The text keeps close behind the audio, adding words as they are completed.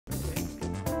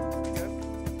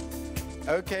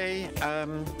Okay,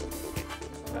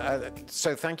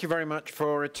 so thank you very much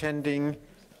for attending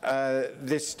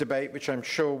this debate, which I'm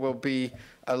sure will be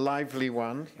a lively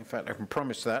one. In fact, I can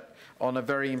promise that, on a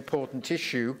very important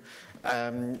issue,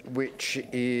 which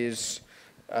is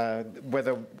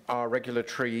whether our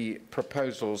regulatory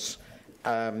proposals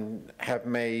have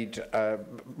made,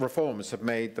 reforms have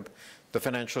made the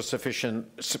financial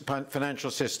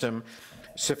system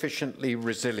sufficiently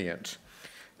resilient.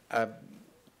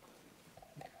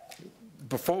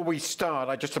 Before we start,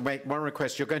 I just to make one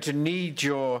request. You're going to need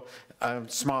your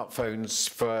smartphones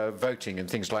for voting and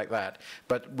things like that,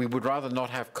 but we would rather not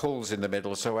have calls in the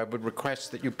middle, so I would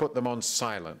request that you put them on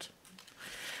silent.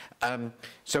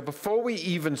 So before we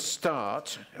even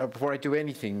start, before I do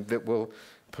anything that will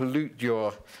pollute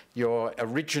your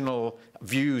original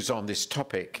views on this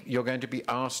topic, you're going to be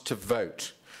asked to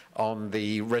vote on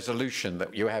the resolution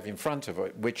that you have in front of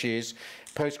it, which is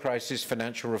post-crisis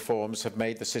financial reforms have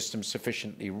made the system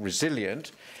sufficiently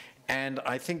resilient. And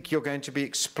I think you're going to be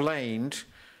explained,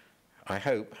 I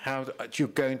hope, how you're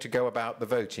going to go about the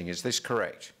voting. Is this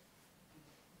correct?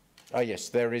 Oh, yes,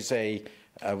 there is a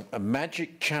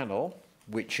magic channel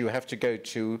which you have to go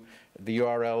to. The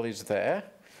URL is there.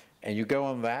 And you go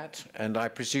on that, and I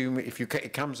presume if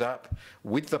it comes up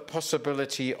with the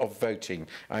possibility of voting.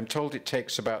 I'm told it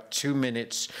takes about 2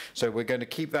 minutes, so we're going to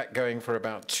keep that going for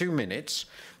about 2 minutes.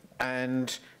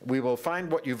 And we will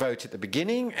find what you vote at the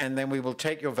beginning, and then we will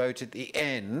take your vote at the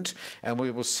end, and we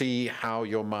will see how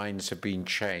your minds have been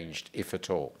changed, if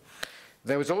at all.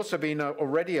 There has also been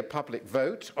already a public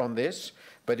vote on this,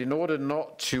 but in order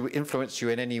not to influence you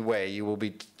in any way, you will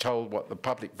be told what the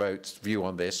public vote's view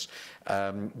on this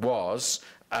was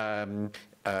at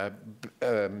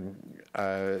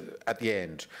the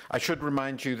end. I should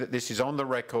remind you that this is on the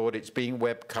record, it's being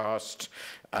webcast,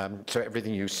 so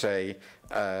everything you say,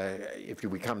 if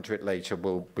we come to it later,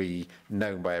 will be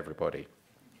known by everybody.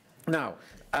 Now,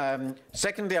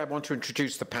 secondly, I want to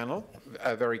introduce the panel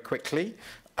very quickly.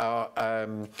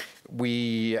 I'll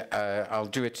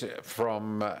do it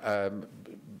from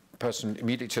person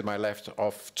immediately to my left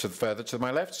off to further to my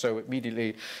left. So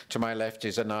immediately to my left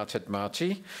is Anat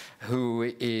Admati,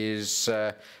 who is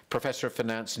Professor of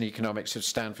Finance and Economics at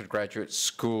Stanford Graduate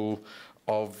School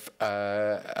of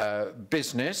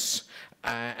Business,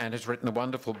 and has written a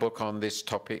wonderful book on this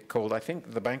topic called, I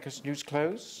think, The Banker's News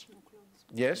Close?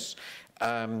 Yes.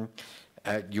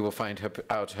 You will find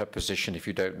out her position, if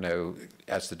you don't know,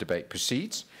 as the debate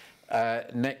proceeds.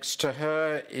 Next to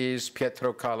her is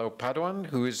Pietro Carlo Padoan,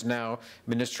 who is now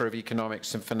Minister of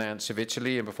Economics and Finance of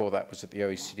Italy, and before that was at the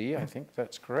OECD, I think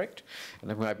that's correct,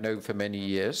 and whom I've known for many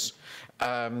years.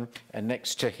 And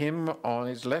next to him on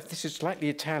his left, this is slightly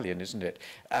Italian, isn't it?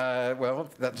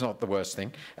 Well, that's not the worst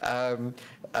thing,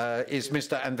 is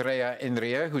Mr. Andrea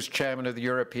Enria, who's Chairman of the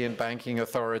European Banking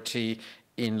Authority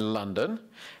in London.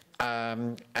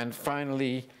 And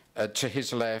finally, to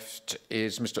his left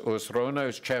is Mr. Rohner,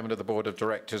 who's Chairman of the Board of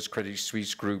Directors, Credit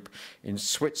Suisse Group in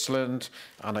Switzerland.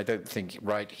 And I don't think,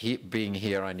 being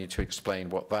here, I need to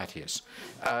explain what that is.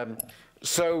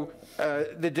 So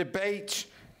the debate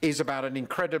is about an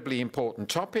incredibly important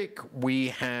topic. We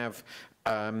have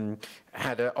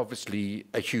had obviously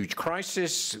a huge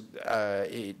crisis,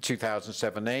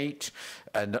 2007-8,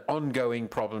 and ongoing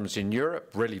problems in Europe,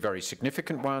 really very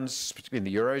significant ones in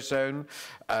the Eurozone,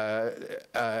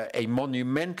 a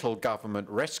monumental government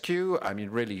rescue, I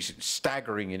mean really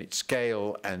staggering in its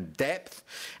scale and depth,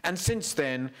 and since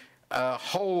then a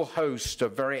whole host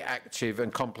of very active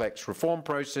and complex reform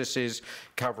processes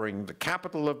covering the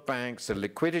capital of banks, the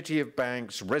liquidity of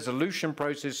banks, resolution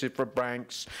processes for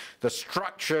banks, the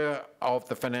structure of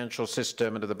the financial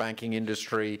system and of the banking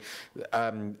industry,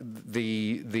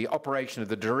 the operation of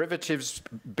the derivatives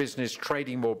business,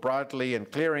 trading more broadly, and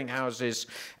clearing houses,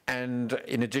 and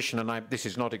in addition, and this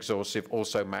is not exhaustive,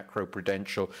 also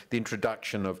macroprudential, the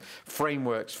introduction of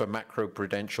frameworks for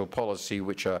macroprudential policy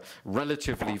which are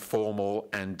relatively formal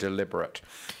and deliberate.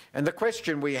 And the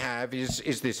question we have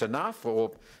is this enough,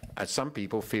 or, as some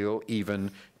people feel,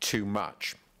 even too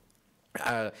much?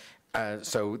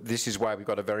 So this is why we've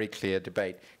got a very clear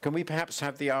debate. Can we perhaps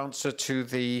have the answer to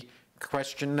the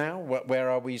question now? Where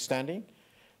are we standing?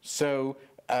 So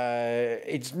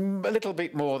it's a little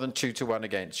bit more than 2-1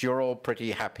 against. You're all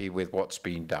pretty happy with what's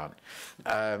been done.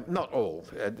 Not all.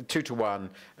 2-1.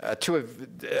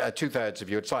 Two-thirds of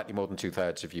you, slightly more than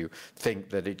two-thirds of you, think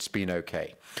that it's been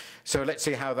okay. So let's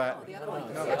see how that.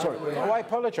 Sorry. Oh, I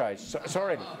apologise.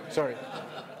 Sorry.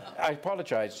 I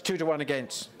apologise. 2-1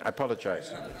 against. I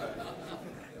apologise.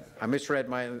 I misread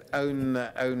my own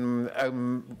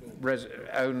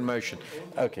motion.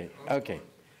 Okay.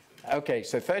 Okay,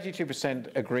 so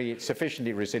 32% agree it's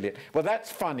sufficiently resilient. Well,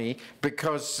 that's funny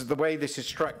because the way this is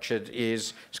structured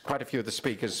is quite a few of the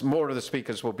speakers, more of the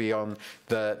speakers will be on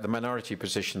the minority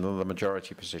position than the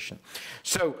majority position.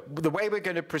 So the way we're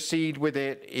going to proceed with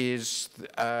it is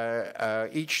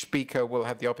each speaker will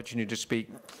have the opportunity to speak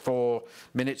 4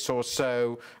 minutes or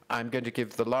so. I'm going to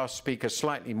give the last speaker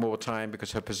slightly more time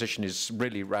because her position is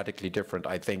really radically different,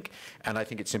 I think, and I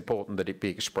think it's important that it be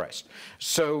expressed.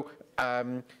 So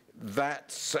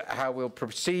that's how we'll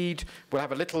proceed. We'll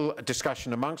have a little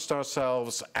discussion amongst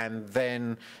ourselves and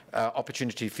then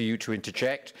opportunity for you to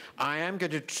interject. I am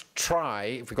going to try,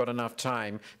 if we've got enough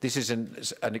time, this is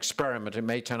an experiment, it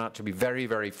may turn out to be very,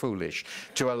 very foolish,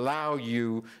 to allow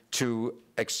you to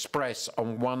express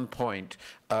on one point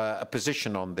a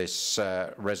position on this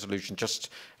resolution,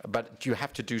 but you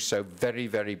have to do so very,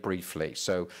 very briefly.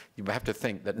 So you have to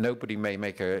think that nobody may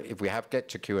make if we get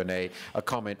to Q&A, a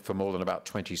comment for more than about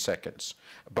 20 seconds.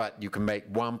 But you can make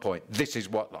one point, this is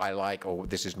what I like, or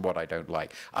this is what I don't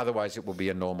like. Otherwise, it will be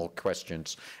a normal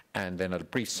questions, and then a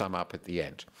brief sum up at the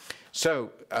end.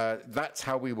 So that's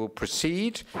how we will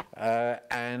proceed.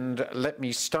 And let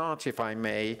me start, if I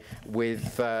may,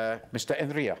 with Mr.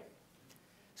 Enria.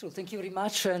 So thank you very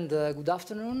much, and good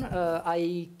afternoon.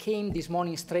 I came this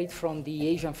morning straight from the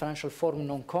Asian Financial Forum in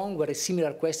Hong Kong, where a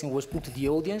similar question was put to the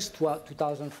audience,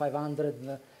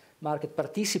 2,500 market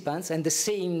participants, and the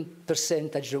same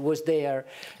percentage was there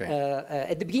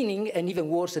at the beginning, and even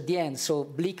worse at the end, so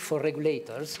bleak for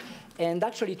regulators. And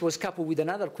actually, it was coupled with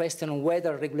another question on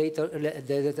whether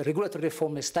the regulatory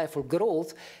reform has stifled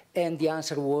growth, and the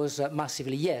answer was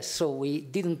massively yes. So we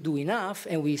didn't do enough,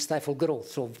 and we stifled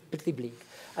growth, so pretty bleak.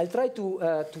 I'll try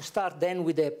to start then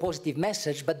with a positive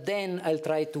message, but then I'll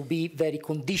try to be very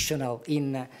conditional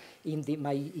in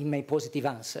my positive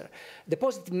answer. The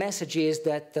positive message is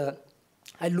that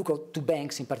I look to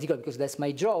banks in particular because that's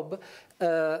my job.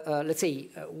 Let's say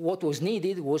what was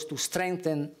needed was to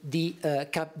strengthen the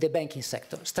banking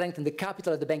sector, strengthen the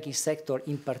capital of the banking sector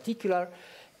in particular.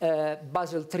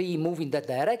 Basel III moved in that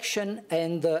direction,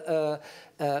 and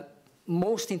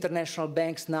most international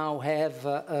banks now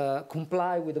have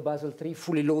complied with the Basel III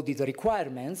fully loaded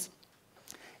requirements.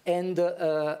 And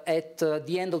at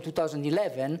the end of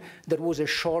 2011, there was a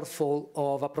shortfall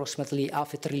of approximately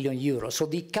 €500 billion. So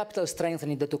the capital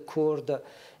strengthening that occurred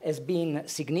has been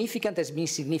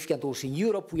significant also in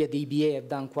Europe. We at the EBA have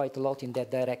done quite a lot in that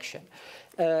direction.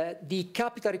 The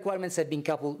capital requirements have been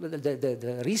coupled,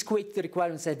 the risk-weighted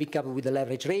requirements have been coupled with the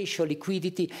leverage ratio,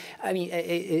 liquidity,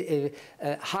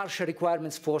 harsher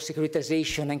requirements for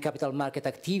securitization and capital market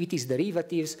activities,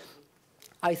 derivatives.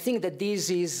 I think that this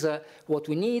is what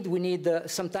we need. We need,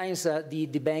 sometimes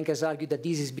the bank has argued that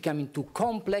this is becoming too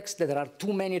complex, that there are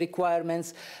too many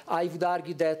requirements. I would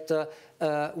argue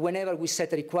that whenever we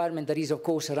set a requirement, there is, of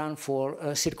course, a run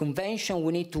for circumvention.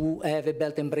 We need to have a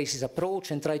belt and braces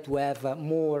approach and try to have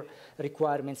more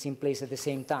requirements in place at the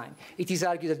same time. It is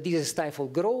argued that this has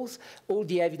stifled growth. All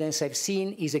the evidence I've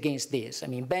seen is against this. I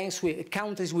mean,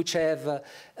 countries which have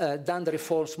done the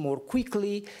reforms more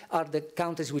quickly are the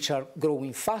countries which are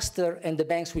growing faster, and the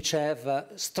banks which have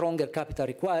stronger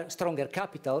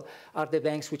capital are the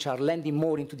banks which are lending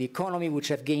more into the economy, which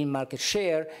have gained market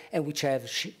share, and which have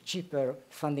cheaper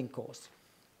funding costs.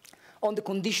 On the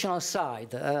conditional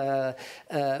side,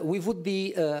 we would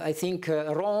be, I think,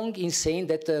 wrong in saying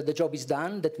that the job is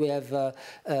done, that we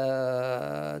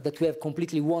have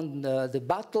completely won the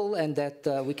battle, and that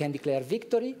we can declare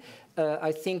victory.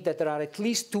 I think that there are at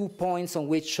least 2 points on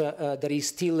which there is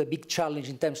still a big challenge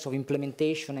in terms of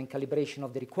implementation and calibration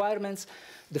of the requirements.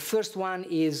 The first one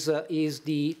is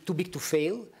the too big to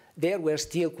fail. There we're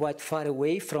still quite far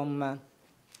away from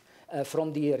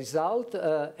the result,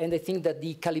 and I think that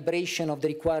the calibration of the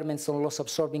requirements on loss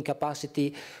absorbing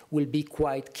capacity will be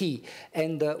quite key.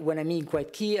 And when I mean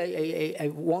quite key, I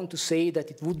want to say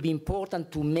that it would be important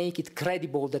to make it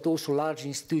credible that also large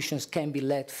institutions can be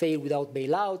let fail without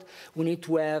bailout. We need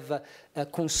to have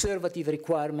conservative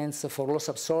requirements for loss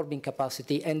absorbing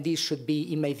capacity, and this should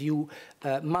be, in my view,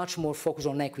 much more focused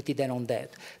on equity than on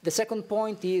debt. The second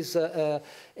point is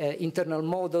internal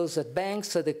models at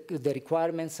banks. The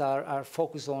requirements are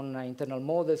focused on internal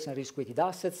models and risk-weighted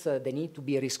assets. They need to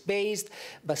be risk-based,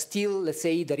 but still, let's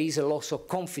say, there is a loss of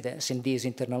confidence in these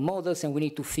internal models, and we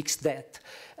need to fix that.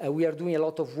 We are doing a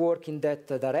lot of work in that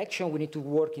direction. We need to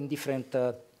work in different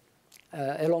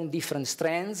along different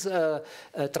strands,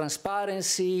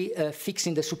 transparency,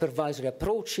 fixing the supervisory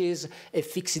approaches,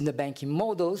 fixing the banking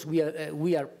models.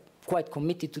 We are quite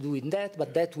committed to doing that,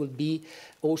 but that will be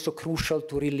also crucial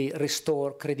to really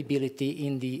restore credibility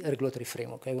in the regulatory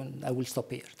framework. I will stop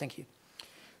here. Thank you.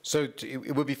 So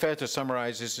it would be fair to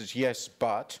summarize this as yes,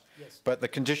 but the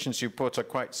conditions you put are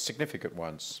quite significant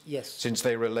ones. Yes. Since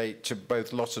they relate to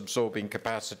both loss absorbing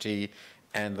capacity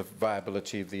and the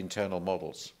viability of the internal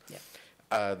models,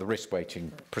 the risk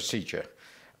weighting procedure.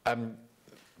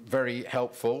 Very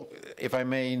helpful. If I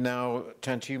may now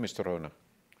turn to you, Mr. Rohner.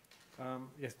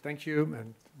 Yes, thank you,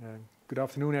 and good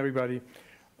afternoon, everybody.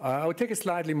 I would take a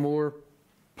slightly more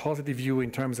positive view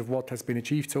in terms of what has been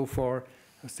achieved so far.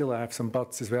 Still, I have some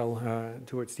buts as well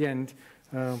towards the end,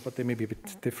 but they may be a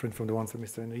bit different from the ones that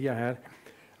Mr. Enria had.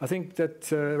 I think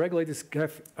that regulators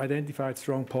have identified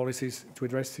strong policies to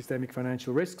address systemic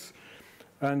financial risks,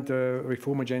 and the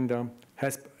reform agenda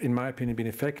has, in my opinion, been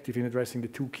effective in addressing the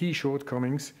two key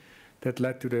shortcomings that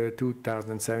led to the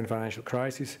 2007 financial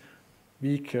crisis: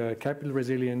 weak capital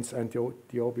resilience and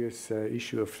the obvious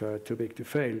issue of too big to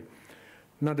fail.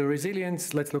 Now, the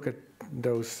resilience, let's look at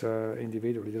those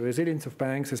individually. The resilience of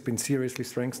banks has been seriously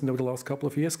strengthened over the last couple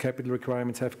of years. Capital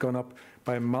requirements have gone up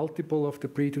by a multiple of the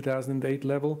pre-2008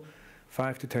 level,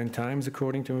 5 to 10 times,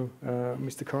 according to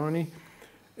Mr. Carney.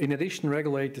 In addition,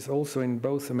 regulators also in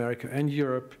both America and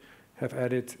Europe have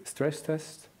added stress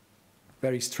tests,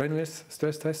 very strenuous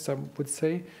stress tests, I would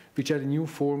say, which add a new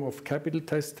form of capital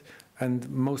test, and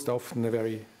most often a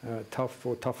very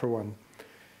tougher one.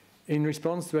 In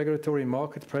response to regulatory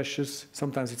market pressures,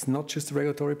 sometimes it's not just the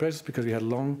regulatory pressures because we had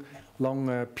long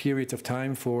periods of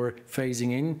time for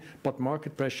phasing in, but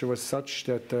market pressure was such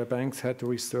that banks had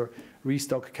to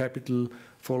restock capital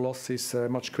for losses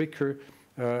much quicker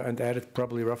and added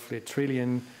probably roughly $1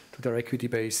 trillion to their equity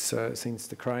base since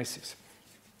the crisis.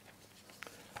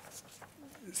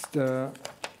 The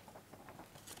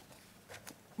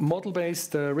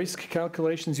model-based risk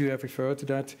calculations, you have referred to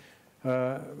that,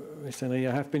 Mr.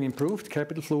 Andrea, have been improved.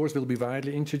 Capital floors will be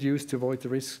widely introduced to avoid the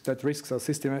risk that risks are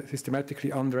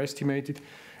systematically underestimated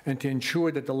and to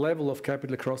ensure that the level of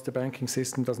capital across the banking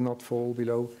system does not fall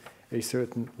below a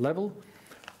certain level.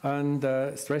 And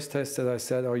stress tests, as I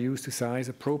said, are used to size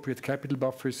appropriate capital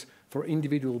buffers for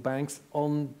individual banks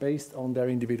based on their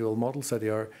individual models that they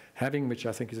are having, which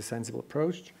I think is a sensible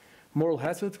approach. Moral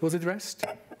hazard was addressed.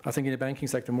 I think in the banking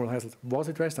sector, moral hazard was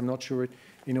addressed. I'm not sure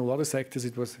in all other sectors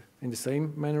it was in the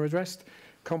same manner addressed.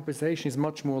 Compensation is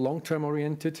much more long-term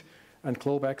oriented, and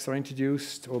clawbacks are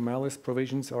introduced or malus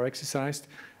provisions are exercised.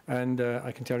 And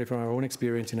I can tell you from our own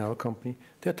experience in our company,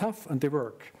 they're tough and they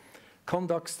work.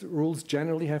 Conduct rules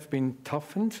generally have been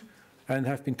toughened and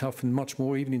have been toughened much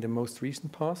more even in the most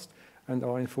recent past and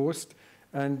are enforced.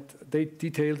 And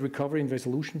detailed recovery and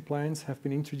resolution plans have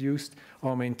been introduced,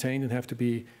 are maintained and have to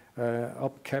be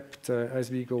upkept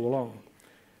as we go along.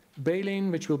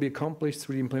 Bail-in, which will be accomplished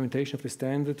through the implementation of the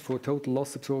standard for total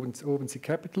loss absorbency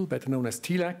capital, better known as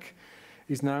TLAC,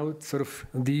 is now sort of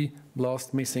the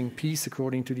last missing piece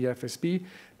according to the FSB.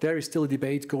 There is still a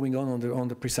debate going on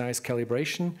the precise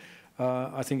calibration.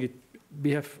 I think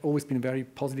we have always been very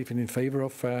positive and in favor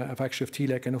of actually of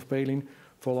TLAC and of bail-in.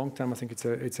 For a long time, I think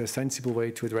it's a sensible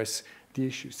way to address the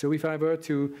issue. So if I were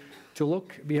to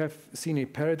look, we have seen a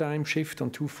paradigm shift on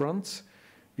two fronts.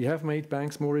 We have made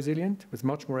banks more resilient with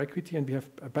much more equity, and we have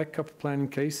a backup plan in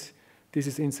case this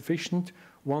is insufficient,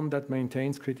 one that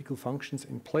maintains critical functions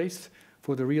in place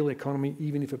for the real economy,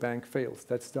 even if a bank fails.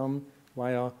 That's done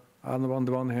via, on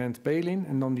the one hand, bail-in,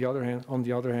 and on the other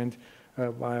hand,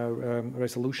 via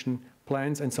resolution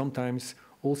plans, and sometimes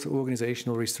also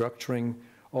organizational restructuring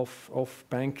of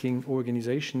banking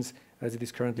organizations, as it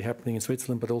is currently happening in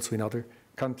Switzerland, but also in other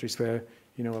countries where,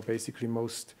 basically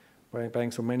most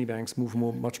banks or many banks move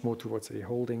much more towards a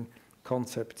holding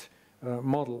concept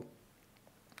model.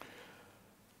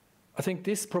 I think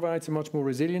this provides a much more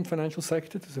resilient financial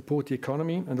sector to support the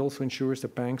economy and also ensures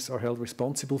that banks are held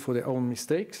responsible for their own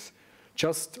mistakes,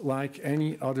 just like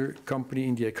any other company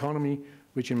in the economy,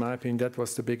 which in my opinion, that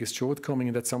was the biggest shortcoming,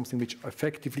 and that's something which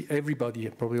effectively everybody,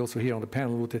 probably also here on the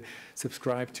panel, would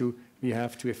subscribe to, we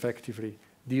have to effectively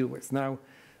deal with. Now,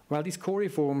 while these core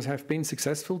reforms have been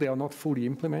successful, they are not fully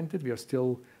implemented. We are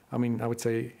still, I would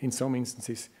say, in some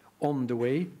instances, on the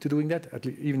way to doing that,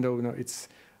 even though it's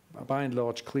by and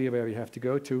large clear where we have to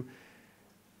go to.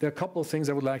 There are a couple of things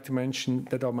I would like to mention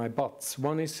that are my buts.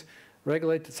 One is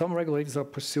some regulators are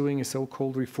pursuing a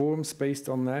so-called reforms based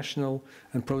on national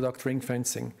and product ring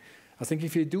fencing. I think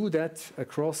if you do that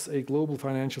across a global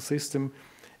financial system,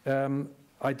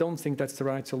 I don't think that's the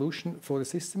right solution for the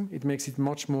system. It makes it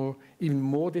even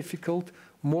more difficult,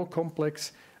 more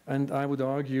complex, and I would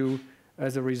argue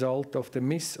as a result of the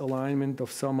misalignment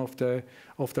of some of the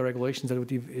regulations that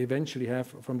would eventually have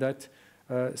from that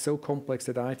so complex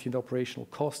that IT and operational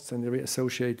costs and the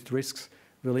associated risks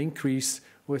will increase,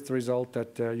 with the result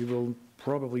that you will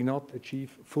probably not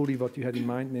achieve fully what you had in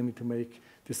mind, namely to make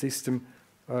the system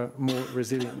more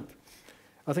resilient.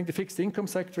 I think the fixed income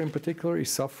sector in particular is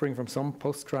suffering from some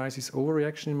post-crisis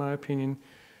overreaction, in my opinion.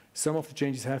 Some of the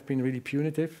changes have been really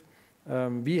punitive.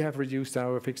 We have reduced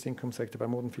our fixed income sector by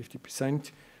more than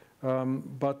 50%,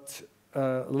 but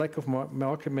lack of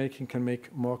market making can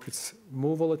make markets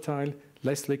more volatile,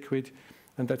 less liquid,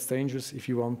 and that's dangerous if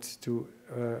you want to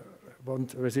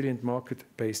want resilient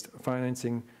market-based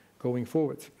financing going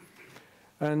forward.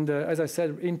 And as I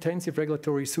said, intensive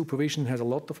regulatory supervision has a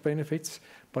lot of benefits,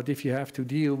 but if you have to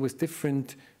deal with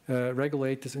different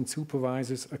regulators and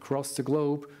supervisors across the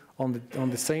globe on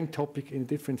the same topic in a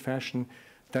different fashion,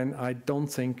 then I don't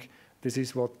think this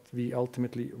is what we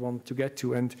ultimately want to get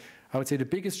to. And I would say the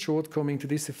biggest shortcoming to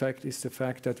this effect is the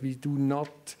fact that we do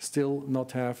still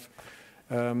not have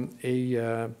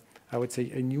I would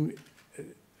say a new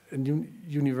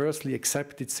universally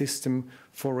accepted system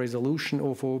for resolution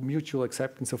or for mutual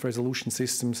acceptance of resolution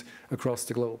systems across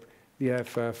the globe. We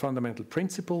have fundamental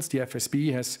principles. The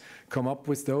FSB has come up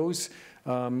with those,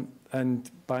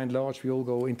 and by and large, we all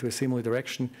go into a similar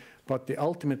direction. But the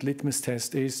ultimate litmus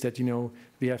test is that, you know,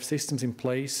 we have systems in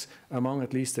place among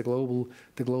at least the global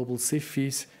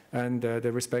SIFIs and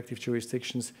the respective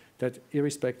jurisdictions that,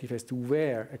 irrespective as to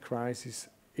where a crisis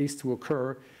is to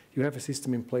occur, you have a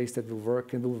system in place that will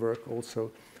work and will work also,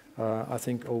 I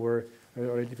think, over a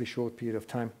relatively short period of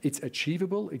time. It's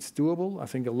achievable, it's doable. I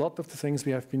think a lot of the things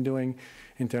we have been doing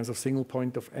in terms of single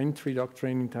point of entry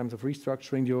doctrine, in terms of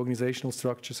restructuring the organizational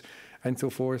structures and so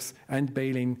forth, and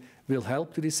bail-in will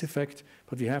help to this effect,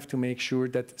 but we have to make sure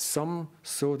that some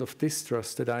sort of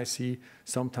distrust that I see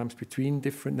sometimes between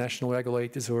different national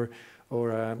regulators or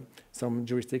some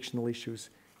jurisdictional issues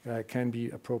can be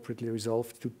appropriately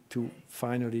resolved to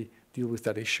finally deal with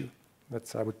that issue.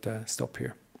 I would stop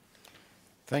here.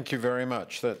 Thank you very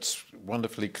much. That's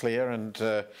wonderfully clear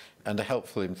and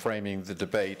helpful in framing the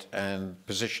debate and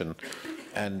position,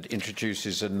 and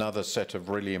introduces another set of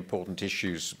really important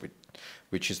issues,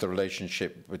 which is the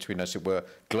relationship between, as it were,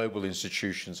 global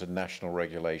institutions and national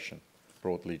regulation,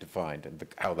 broadly defined, and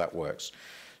how that works.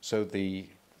 So the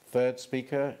third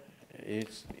speaker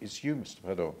is you, Mr.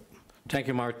 Padoan. Thank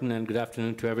you, Martin, and good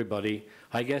afternoon to everybody.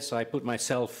 I guess I put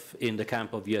myself in the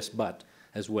camp of yes, but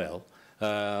as well.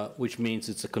 Which means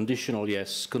it's a conditional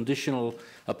yes, conditional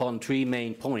upon three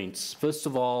main points. First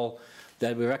of all,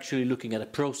 that we're actually looking at a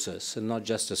process and not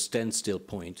just a standstill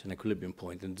point, an equilibrium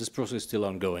point, and this process is still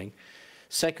ongoing.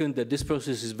 Second, that this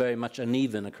process is very much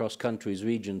uneven across countries,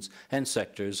 regions, and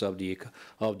sectors of the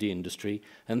industry.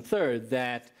 And third,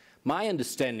 that my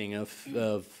understanding of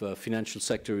financial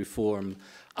sector reform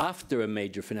after a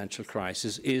major financial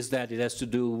crisis is that it has to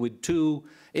do with two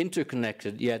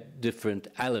interconnected yet different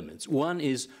elements. One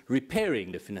is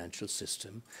repairing the financial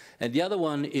system, and the other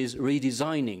one is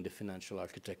redesigning the financial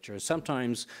architecture.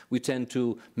 Sometimes we tend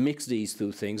to mix these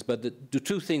two things, but the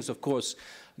two things, of course,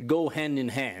 go hand in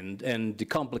hand, and the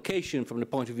complication from the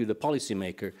point of view of the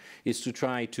policymaker is to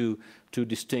try to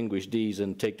distinguish these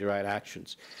and take the right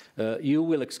actions. You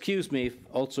will excuse me,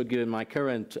 also given my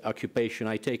current occupation,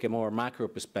 I take a more macro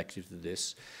perspective to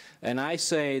this, and I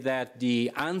say that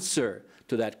the answer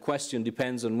to that question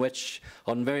depends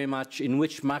on very much in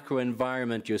which macro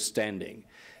environment you're standing.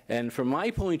 And from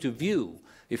my point of view,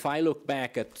 if I look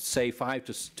back at, say, 5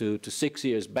 to 6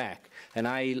 years back, and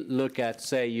I look at,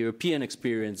 say, European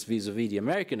experience vis-a-vis the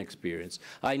American experience,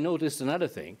 I noticed another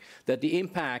thing, that the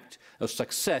impact of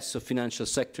success of financial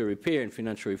sector repair and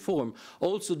financial reform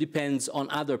also depends on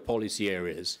other policy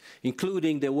areas,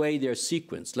 including the way they're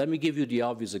sequenced. Let me give you the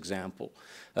obvious example.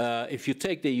 If you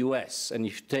take the US and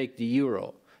if you take the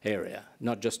Euro area,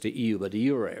 not just the EU, but the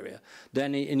Euro area,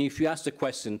 then and if you ask the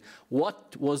question,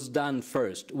 what was done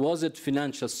first? Was it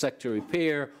financial sector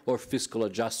repair or fiscal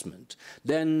adjustment?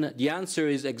 Then the answer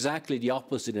is exactly the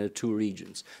opposite in the two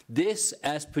regions. This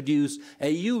has produced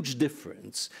a huge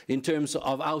difference in terms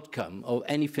of outcome of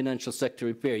any financial sector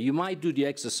repair. You might do the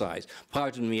exercise.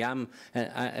 Pardon me, I'm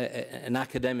an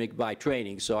academic by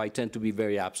training, so I tend to be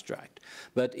very abstract.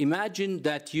 But imagine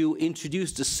that you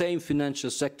introduce the same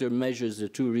financial sector measures in the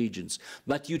two regions,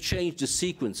 but you change the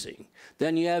sequencing.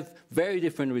 Then you have very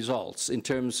different results in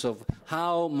terms of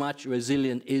how much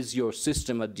resilient is your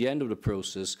system at the end of the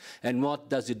process and what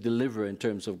does it deliver in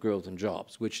terms of growth and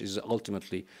jobs, which is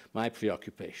ultimately my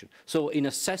preoccupation. So in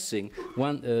assessing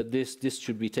this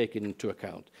should be taken into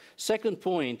account. Second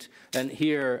point, and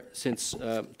here, since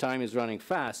time is running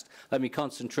fast, let me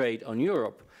concentrate on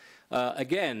Europe.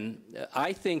 Again,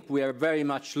 I think we are very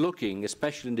much looking,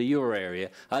 especially in the euro area,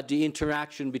 at the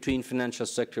interaction between financial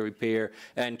sector repair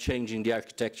and changing the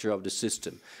architecture of the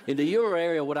system. In the euro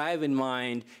area, what I have in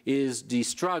mind is the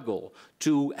struggle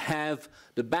to have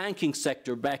the banking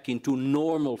sector back into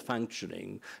normal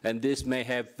functioning, and this may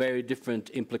have very different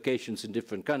implications in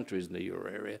different countries in the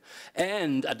euro area,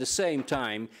 and at the same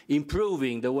time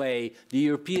improving the way the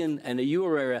European and the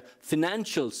euro area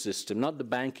financial system, not the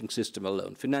banking system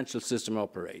alone, financial system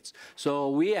operates. So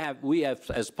we have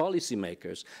as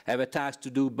policymakers have a task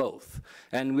to do both,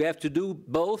 and we have to do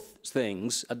both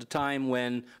things at the time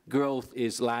when growth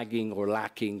is lagging or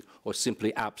lacking or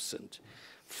simply absent.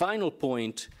 Final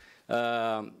point,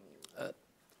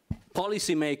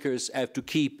 policymakers have to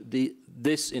keep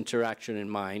this interaction in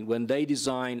mind when they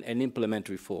design and implement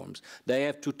reforms. They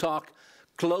have to talk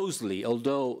closely,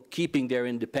 although keeping their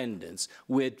independence,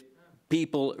 with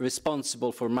people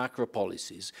responsible for macro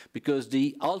policies, because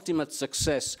the ultimate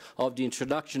success of the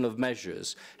introduction of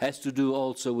measures has to do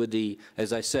also with the,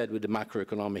 as I said, with the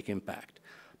macroeconomic impact.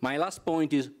 My last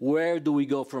point is, where do we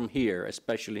go from here,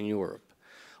 especially in Europe?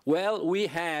 Well, we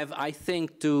have, I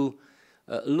think, to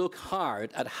look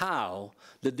hard at how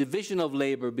the division of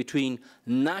labor between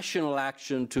national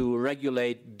action to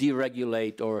regulate,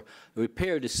 deregulate, or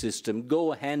repair the system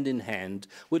go hand in hand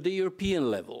with the European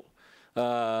level.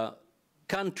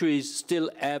 Countries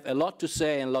still have a lot to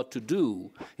say and a lot to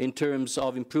do in terms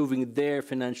of improving their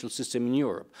financial system in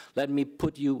Europe. Let me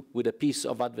put you with a piece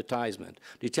of advertisement.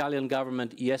 The Italian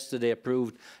government yesterday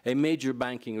approved a major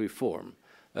banking reform,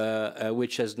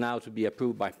 which has now to be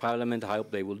approved by Parliament. I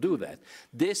hope they will do that.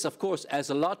 This, of course, has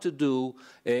a lot to do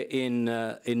in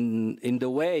the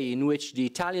way in which the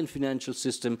Italian financial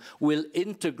system will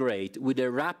integrate with a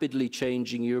rapidly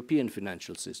changing European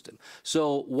financial system.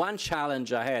 So one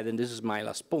challenge I had, and this is my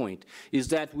last point, is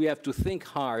that we have to think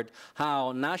hard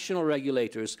how national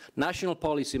regulators, national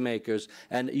policymakers,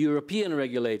 and European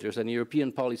regulators and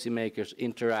European policymakers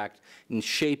interact in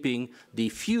shaping the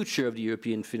future of the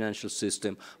European financial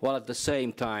system, while at the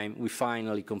same time we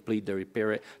finally complete the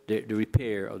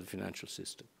repair of the financial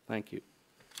system. Thank you.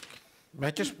 May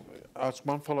I just ask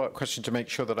one follow-up question to make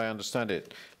sure that I understand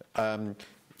it?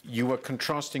 You were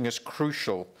contrasting as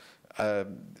crucial,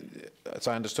 as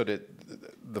I understood it,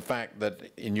 the fact that,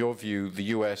 in your view, the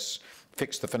US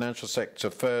fixed the financial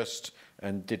sector first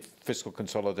and did fiscal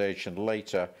consolidation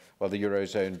later, while the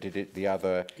Eurozone did it the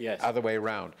other way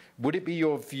around. Would it be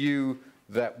your view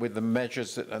that with the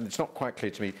measures that, and it's not quite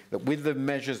clear to me, that with the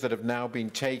measures that have now been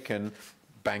taken,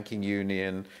 banking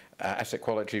union, asset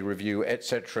quality review,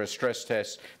 etc., stress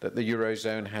tests, that the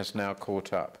Eurozone has now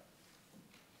caught up?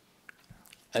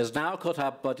 Has now caught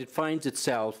up, but it finds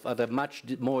itself at a much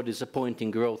more disappointing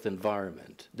growth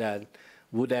environment that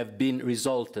would have been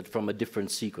resulted from a different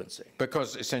sequencing.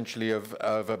 Because essentially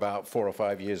of about 4 or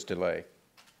 5 years delay.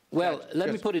 Well,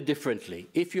 let me put it differently.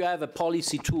 If you have a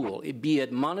policy tool, be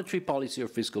it monetary policy or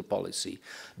fiscal policy,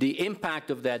 the impact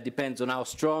of that depends on how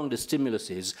strong the stimulus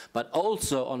is, but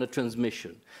also on the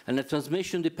transmission. And the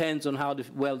transmission depends on how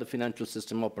well the financial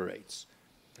system operates.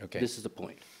 Okay. This is the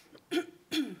point.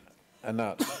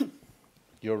 Anat,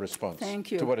 your response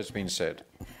to what has been said.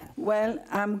 Well,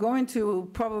 I'm going to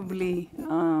probably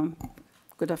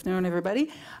good afternoon, everybody.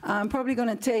 I'm probably going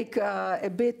to take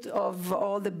a bit of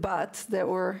all the buts that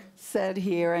were said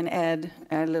here and add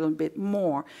a little bit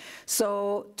more.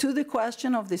 So to the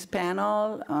question of this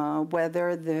panel,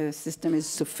 whether the system is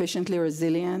sufficiently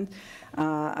resilient,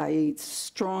 I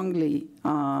strongly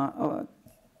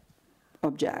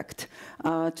object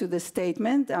to the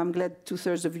statement. I'm glad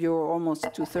 2/3 of you, or almost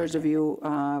 2/3 of you,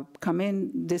 come in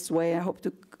this way. I hope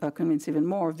to convince even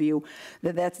more of you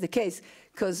that that's the case,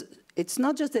 because it's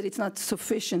not just that it's not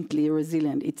sufficiently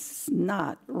resilient, it's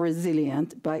not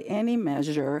resilient by any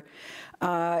measure.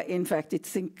 In fact,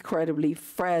 it's incredibly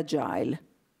fragile.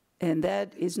 And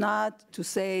that is not to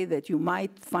say that you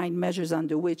might find measures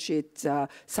under which it's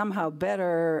somehow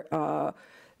better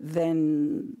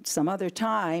than some other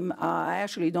time. I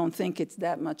actually don't think it's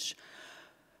that much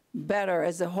better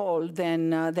as a whole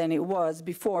than it was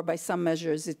before. By some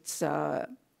measures,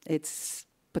 it's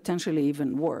potentially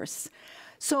even worse.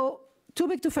 So too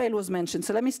big to fail was mentioned,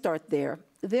 so let me start there.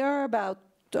 There are about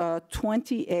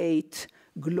 28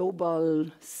 global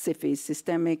SIFIs,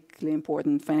 systemically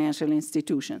important financial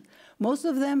institutions. Most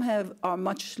of them are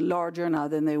much larger now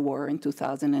than they were in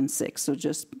 2006, so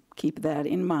just keep that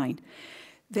in mind.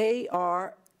 They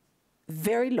are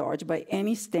very large by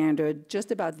any standard, just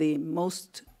about the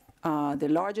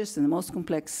largest and the most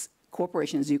complex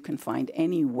corporations you can find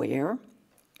anywhere.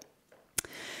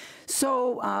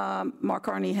 So Mark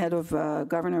Carney,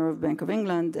 Governor of Bank of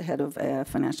England, head of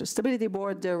Financial Stability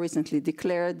Board, recently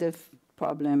declared the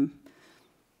problem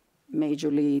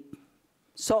majorly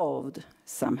solved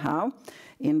somehow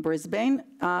in Brisbane.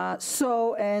 I'm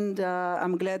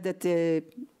glad that the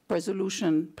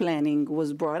resolution planning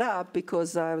was brought up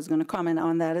because I was going to comment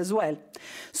on that as well.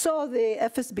 So the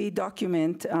FSB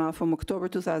document from October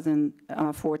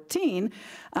 2014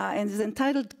 and is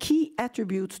entitled Key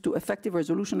Attributes to Effective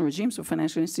Resolution Regimes for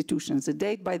Financial Institutions. The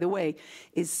date, by the way,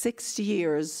 is 6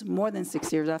 years, more than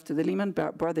 6 years after the Lehman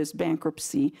Brothers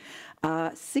bankruptcy,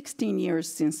 16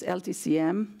 years since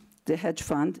LTCM, the hedge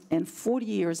fund, and 40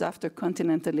 years after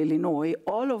Continental Illinois,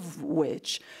 all of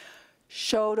which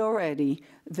showed already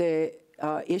the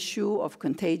issue of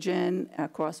contagion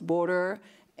cross-border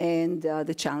and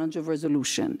the challenge of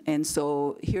resolution. And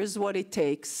so here's what it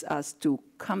takes us to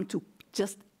come to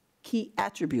just key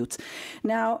attributes.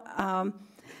 Now,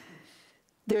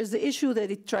 there's the issue that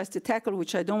it tries to tackle,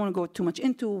 which I don't want to go too much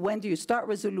into. When do you start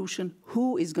resolution?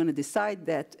 Who is going to decide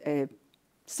that a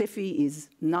SIFI is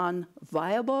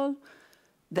non-viable?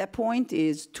 That point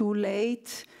is too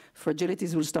late.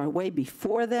 Fragilities will start way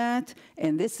before that,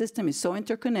 and this system is so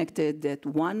interconnected that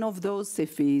one of those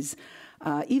SIFIs,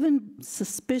 even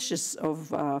suspicious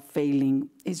of failing,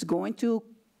 is going to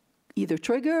either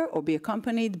trigger or be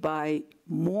accompanied by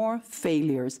more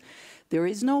failures. There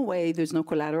is no way, there's no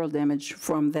collateral damage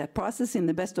from that process in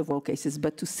the best of all cases,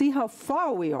 but to see how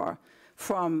far we are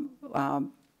from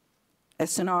a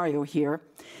scenario here,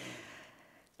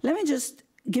 let me just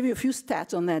give you a few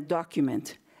stats on that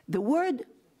document. The word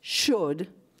should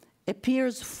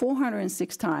appears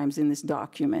 406 times in this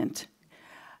document.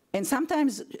 And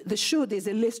sometimes the should is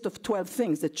a list of 12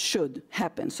 things that should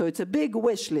happen. So it's a big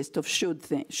wish list of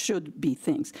should be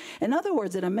things. In other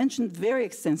words, that I mentioned very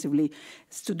extensively,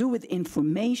 it's to do with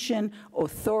information,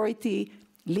 authority,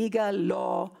 legal,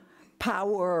 law,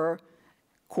 power,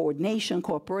 coordination,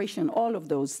 cooperation, all of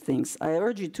those things. I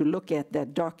urge you to look at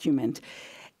that document.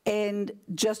 And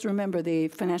just remember, the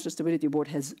Financial Stability Board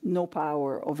has no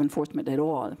power of enforcement at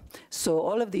all. So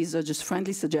all of these are just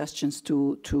friendly suggestions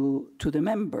to the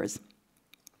members.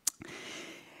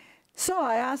 So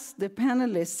I asked the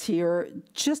panelists here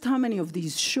just how many of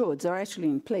these shoulds are actually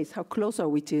in place. How close are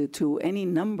we to any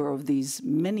number of these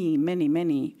many, many,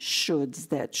 many shoulds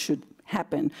that should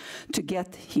happen to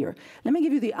get here? Let me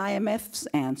give you the IMF's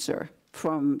answer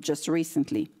from just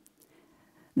recently.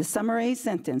 The summary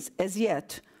sentence, as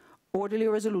yet, orderly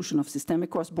resolution of systemic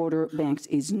cross-border banks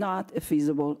is not a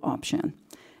feasible option.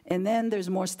 And then there's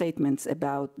more statements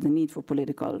about the need for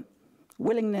political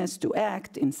willingness to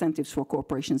act, incentives for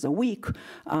corporations are weak,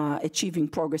 achieving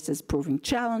progress is proving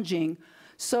challenging.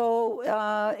 So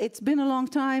it's been a long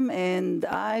time, and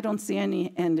I don't see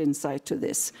any end in sight to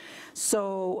this.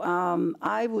 So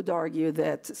I would argue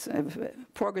that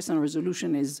progress on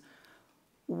resolution is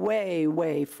way,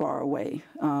 way far away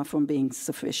from being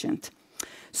sufficient.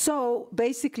 So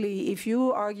basically, if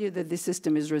you argue that this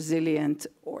system is resilient,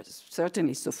 or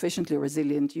certainly sufficiently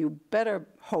resilient, you better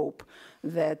hope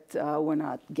that we're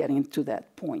not getting to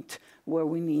that point where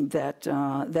we need that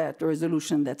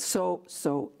resolution that's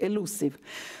so elusive.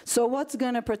 So what's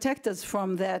going to protect us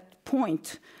from that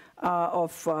point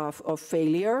of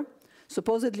failure?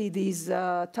 Supposedly these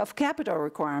tough capital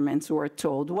requirements, we're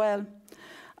told. Well,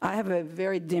 I have a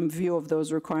very dim view of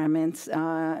those requirements.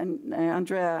 And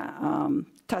Andrea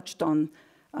touched on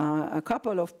a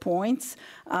couple of points,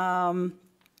 and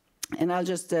I'll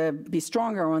just be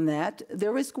stronger on that.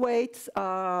 The risk weights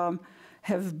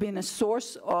have been a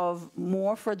source of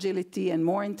more fragility and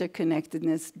more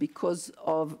interconnectedness because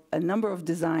of a number of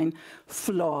design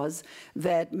flaws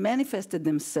that manifested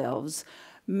themselves.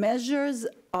 Measures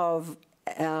of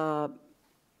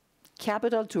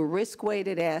capital to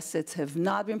risk-weighted assets have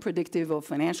not been predictive of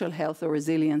financial health or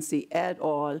resiliency at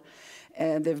all.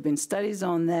 There have been studies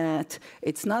on that.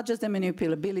 It's not just the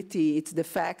manipulability, it's the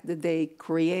fact that they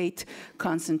create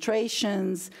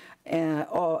concentrations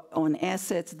on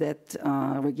assets that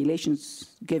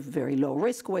regulations give very low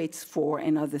risk weights for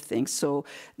and other things. So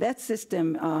that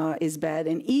system is bad.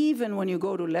 And even when you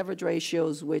go to leverage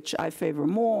ratios, which I favor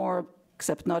more,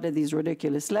 except not at these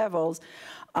ridiculous levels,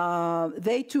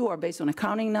 they too are based on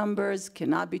accounting numbers,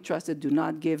 cannot be trusted, do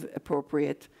not give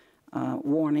appropriate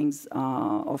warnings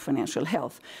of financial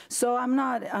health. So I'm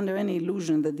not under any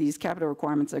illusion that these capital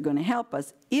requirements are going to help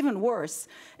us. Even worse,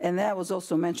 and that was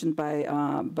also mentioned by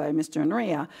Mr.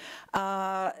 Enria,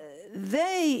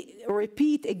 they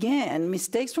repeat again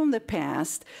mistakes from the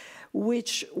past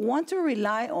which want to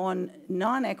rely on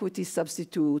non-equity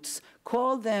substitutes,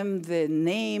 call them the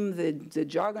name, the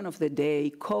jargon of the day,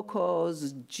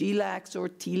 COCOs, GLACs or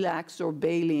TLACs or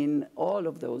bail-in, all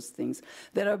of those things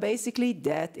that are basically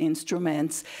debt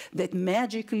instruments that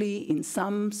magically, in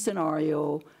some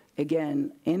scenario,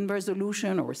 again, in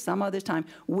resolution or some other time,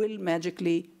 will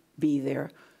magically be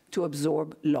there to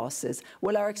absorb losses.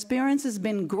 Well, our experience has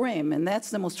been grim, and that's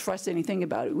the most frustrating thing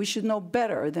about it. We should know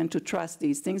better than to trust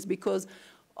these things, because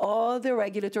all the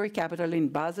regulatory capital in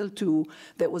Basel II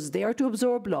that was there to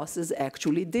absorb losses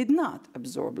actually did not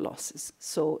absorb losses.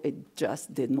 So it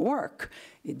just didn't work.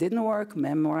 It didn't work,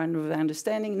 memorandum of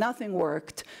understanding, nothing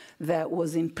worked that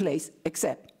was in place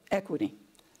except equity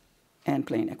and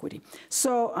plain equity.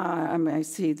 So I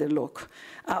see the look.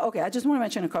 Okay, I just want to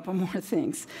mention a couple more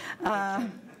things.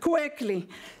 Quickly,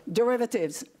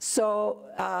 derivatives. So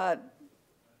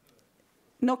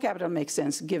no capital makes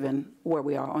sense given where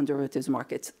we are on derivatives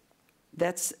markets.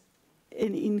 That's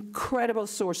an incredible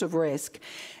source of risk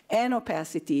and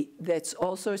opacity. That's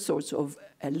also a source of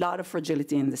a lot of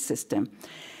fragility in the system.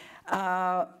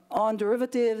 On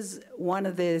derivatives, one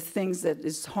of the things that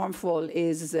is harmful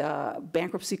is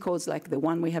bankruptcy codes like the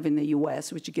one we have in the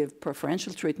US, which give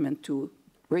preferential treatment to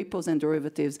repos and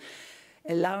derivatives,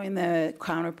 allowing the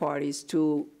counterparties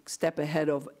to step ahead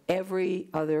of every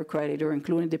other creditor,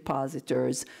 including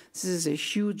depositors. This is a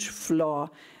huge flaw,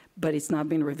 but it's not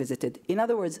been revisited. In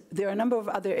other words, there are a number of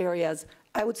other areas.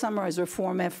 I would summarize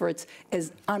reform efforts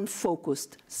as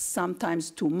unfocused,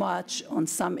 sometimes too much on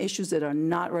some issues that are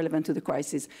not relevant to the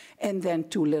crisis, and then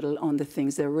too little on the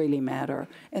things that really matter.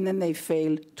 And then they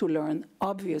fail to learn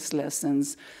obvious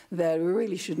lessons that we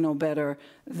really should know better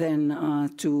than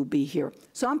to be here.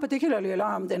 So I'm particularly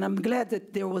alarmed, and I'm glad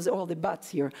that there was all the buts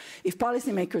here. If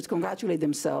policymakers congratulate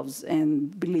themselves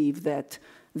and believe that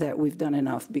we've done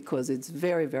enough, because it's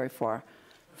very, very far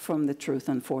from the truth,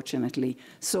 unfortunately.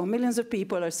 So millions of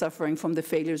people are suffering from the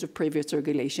failures of previous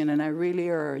regulation, and I really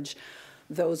urge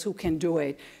those who can do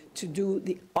it to do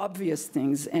the obvious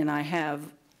things, and I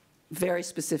have very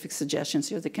specific suggestions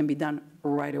here that can be done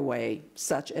right away,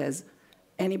 such as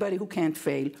anybody who can't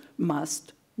fail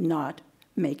must not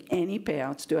make any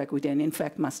payouts to equity, and in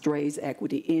fact must raise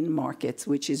equity in markets,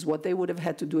 which is what they would have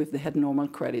had to do if they had normal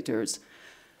creditors,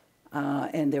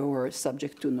 and they were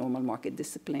subject to normal market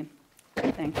discipline.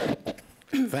 Thank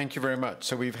you. Thank you very much.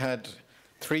 So we've had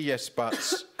 3 yes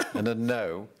buts and a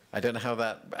no. I don't know how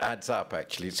that adds up,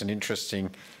 actually. It's an interesting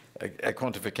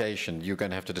quantification. You're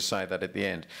going to have to decide that at the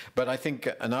end. But I think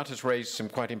Anat has raised some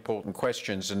quite important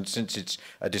questions, and since it's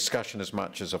a discussion as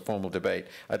much as a formal debate,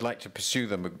 I'd like to pursue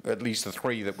them, at least the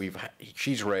 3 that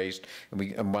she's raised,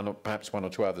 and perhaps 1 or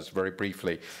 2 others very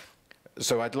briefly.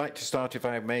 So I'd like to start, if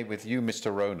I may, with you,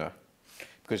 Mr. Rohner,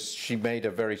 because she made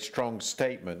a very strong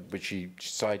statement, which she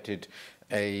cited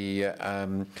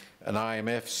an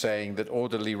IMF saying that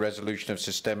orderly resolution of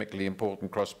systemically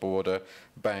important cross-border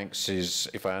banks is,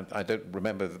 if I don't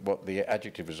remember what the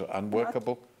adjective is,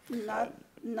 unworkable?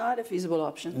 Not a feasible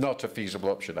option. Not a feasible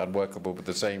option, unworkable, but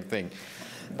the same thing.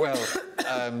 Well,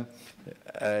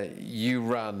 you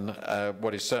run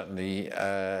what is certainly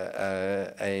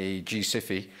a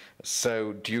GSIFI,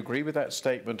 so do you agree with that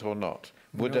statement or not?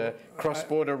 Would a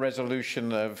cross-border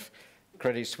resolution of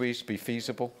Credit Suisse be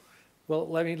feasible? Well,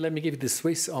 let me give you the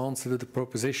Swiss answer to the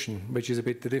proposition, which is a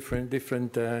bit different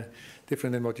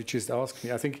than what you just asked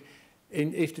me. I think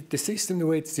if the system, the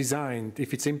way it's designed,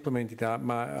 if it's implemented,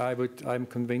 I'm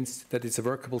convinced that it's a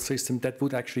workable system that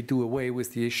would actually do away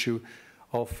with the issue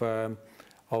of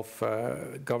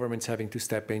governments having to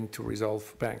step in to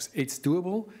resolve banks. It's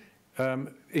doable.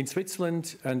 In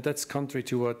Switzerland, and that's contrary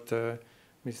to what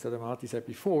Mr. Admati said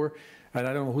before, and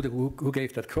I don't know who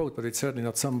gave that quote, but it's certainly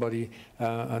not somebody,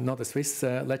 not a Swiss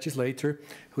legislator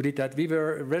who did that. We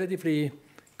were relatively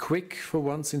quick for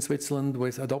once in Switzerland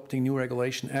with adopting new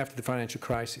regulation after the financial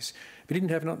crisis. We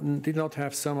did not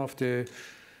have some of the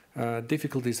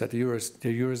difficulties that the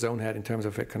Eurozone had in terms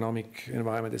of economic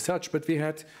environment as such, but we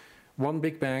had one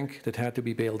big bank that had to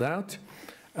be bailed out.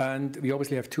 And we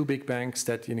obviously have 2 big banks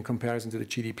that, in comparison to the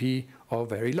GDP, are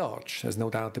very large. There's no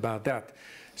doubt about that.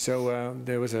 So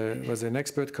there was an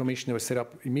expert commission that was set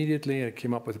up immediately and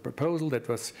came up with a proposal that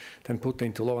was then put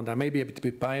into law. And I may be a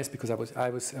bit biased because I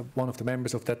was one of the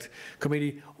members of that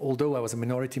committee, although I was a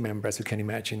minority member, as you can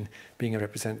imagine, being a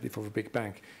representative of a big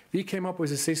bank. We came up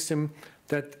with a system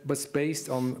that was based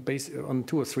on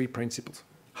 2 or 3 principles.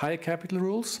 Higher capital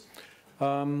rules.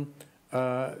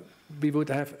 We would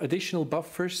have additional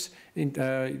buffers in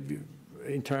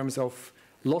terms of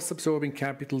loss-absorbing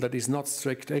capital that is not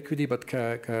strict equity, but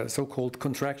so-called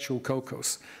contractual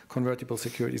COCOs, convertible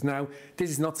securities. Now, this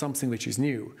is not something which is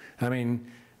new. I mean,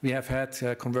 we have had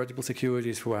convertible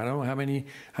securities for I don't know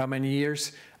how many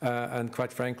years, and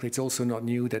quite frankly, it's also not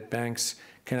new that banks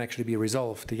can actually be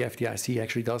resolved. The FDIC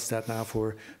actually does that now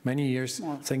for many years.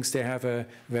 Yeah. Thinks they have a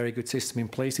very good system in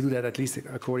place to do that, at least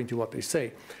according to what they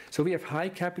say. So we have high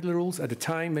capital rules. At the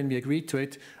time when we agreed to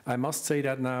it, I must say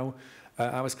that now,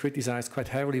 I was criticized quite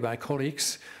heavily by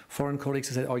colleagues, foreign colleagues,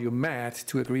 who said, are you mad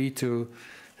to agree to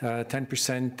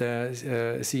 10%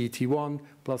 CET1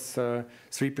 plus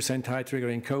 3% high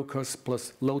triggering COCOs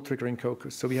plus low triggering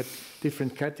COCOs. So we had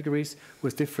different categories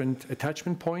with different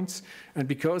attachment points. And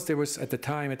because there was, at the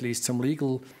time at least, some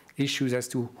legal issues as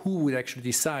to who would actually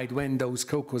decide when those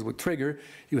COCOs would trigger,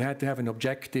 you had to have an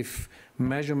objective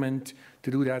measurement to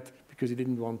do that, because you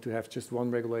didn't want to have just one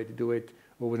regulator do it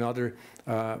or another,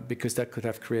 because that could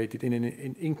have created, in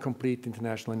an incomplete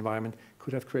international environment,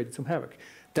 could have created some havoc.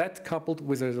 That, coupled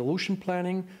with resolution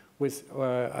planning, with,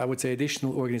 I would say,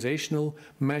 additional organizational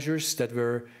measures that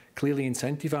were clearly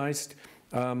incentivized,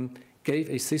 gave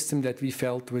a system that we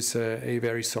felt was a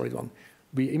very solid one.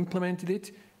 We implemented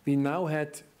it. We now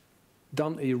had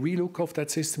done a relook of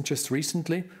that system just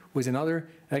recently with another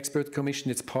expert commission.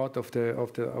 It's part of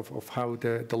how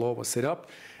the law was set up.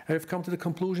 And I've come to the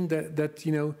conclusion that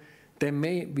you know,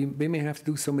 we may have to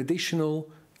do some additional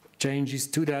changes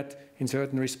to that in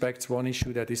certain respects. One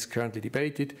issue that is currently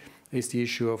debated is the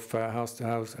issue of how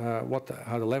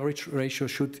the leverage ratio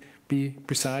should be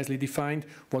precisely defined,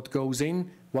 what goes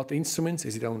in, what instruments,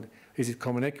 is it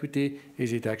common equity,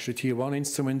 is it actually Tier 1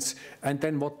 instruments, and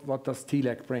then what does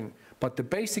TLAC bring. But the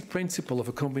basic principle of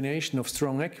a combination of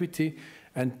strong equity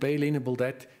and bail-inable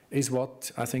debt is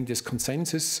what I think there's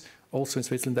consensus also in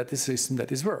Switzerland, that is a system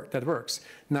that works.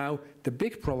 Now, the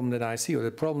big problem that I see, or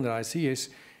the problem that I see, is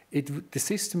the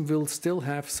system will still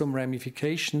have some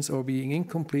ramifications or being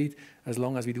incomplete as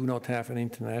long as we do not have an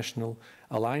international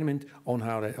alignment on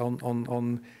how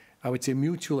I would say,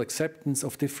 mutual acceptance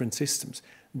of different systems.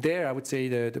 There, I would say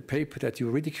the paper that you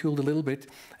ridiculed a little bit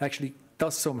actually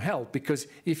does some help, because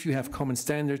if you have common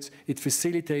standards, it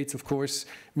facilitates, of course,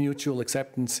 mutual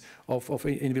acceptance of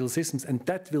individual systems, and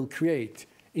that will create,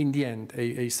 in the end,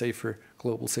 a safer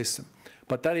global system.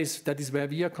 But that is where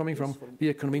we are coming from. We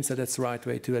are convinced that that's the right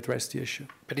way to address the issue.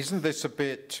 But isn't this a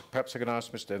bit, perhaps I can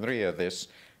ask Mr. Enria this,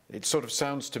 it sort of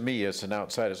sounds to me as an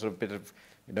outsider, sort of a bit of,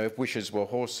 you know, if wishes were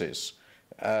horses,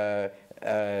 we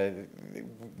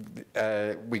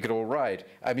could all ride.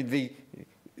 I mean,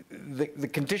 the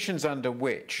conditions under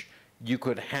which you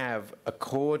could have a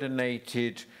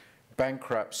coordinated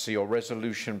bankruptcy or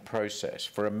resolution process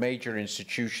for a major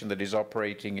institution that is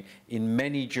operating in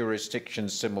many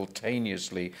jurisdictions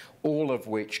simultaneously, all of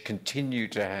which continue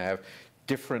to have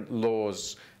different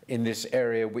laws in this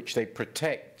area which they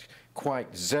protect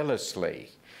quite zealously.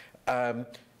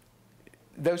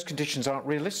 Those conditions aren't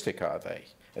realistic, are they?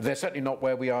 They're certainly not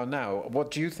where we are now. What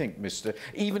do you think, Mr.?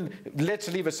 Even, let's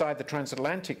leave aside the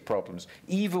transatlantic problems.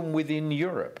 Even within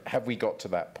Europe, have we got to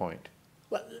that point?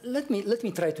 Well, let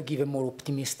me try to give a more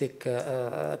optimistic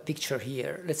picture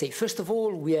here. Let's say, first of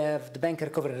all, we have the Bank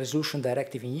Recovery and Resolution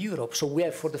Directive in Europe. So we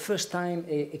have, for the first time,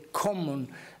 a common,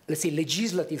 let's say,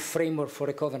 legislative framework for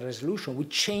recovery and resolution, which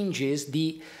changes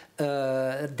the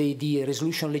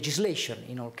resolution legislation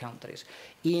in all countries.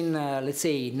 In, let's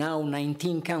say, now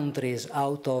 19 countries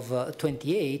out of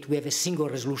 28, we have a single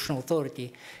resolution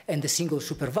authority and a single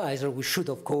supervisor, which should,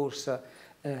 of course,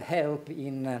 help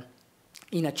in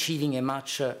achieving a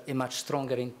much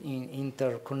stronger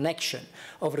interconnection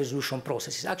of resolution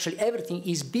processes. Actually, everything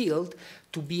is built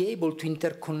to be able to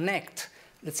interconnect,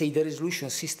 let's say, the resolution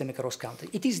system across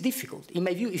countries. It is difficult. In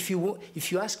my view, if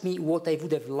you ask me what I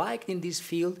would have liked in this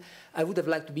field, I would have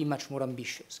liked to be much more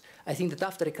ambitious. I think that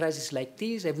after a crisis like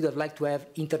this, I would have liked to have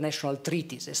international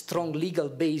treaties, a strong legal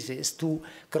basis to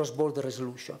cross-border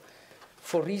resolution.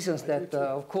 For reasons that,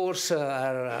 of course,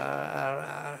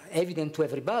 are evident to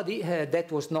everybody,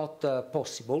 that was not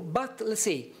possible. But let's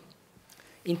say,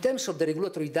 in terms of the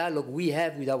regulatory dialogue we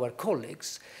have with our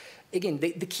colleagues, again,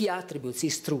 the key attributes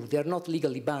is true. They are not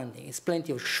legally binding. It's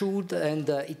plenty of should, and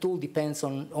it all depends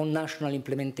on national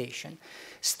implementation.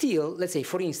 Still, let's say,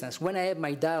 for instance, when I have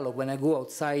my dialogue, when I go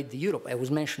outside Europe, I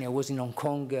was mentioning I was in Hong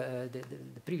Kong the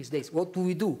previous days. What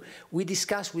do? We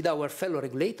discuss with our fellow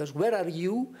regulators, where are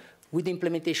you with the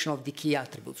implementation of the key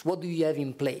attributes? What do you have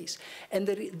in place? And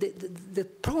the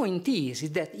point is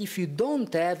that if you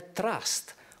don't have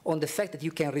trust on the fact that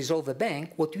you can resolve a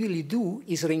bank, what you really do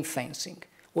is ring fencing.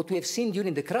 What we have seen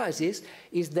during the crisis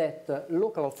is that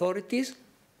local authorities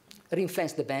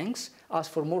ring-fence the banks,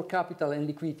 ask for more capital and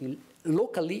liquidity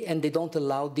locally, and they don't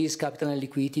allow this capital and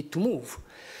liquidity to move.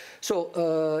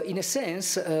 So in a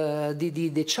sense,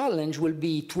 the challenge will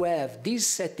be to have this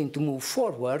setting to move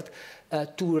forward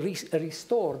to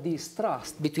restore this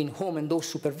trust between home and those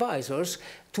supervisors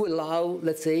to allow,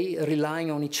 let's say, relying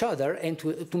on each other and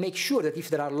to make sure that if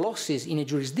there are losses in a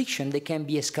jurisdiction, they can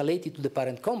be escalated to the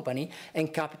parent company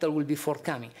and capital will be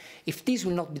forthcoming. If this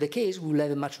will not be the case, we will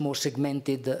have a much more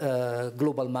segmented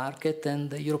global market and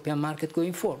the European market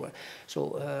going forward.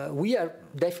 So we are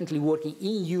definitely working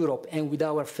in Europe and with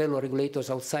our fellow regulators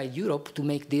outside Europe to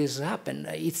make this happen.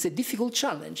 It's a difficult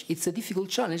challenge. It's a difficult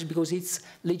challenge because it's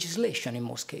legislation in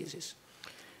most cases.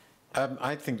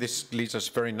 I think this leads us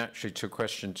very naturally to a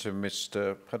question to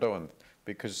Mr. Padoan,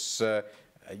 because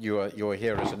you're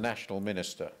here as a national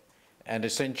minister, and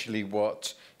essentially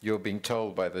what you're being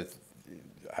told by the,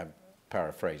 I'm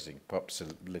paraphrasing perhaps a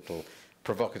little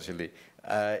provocatively,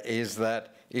 is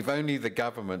that if only the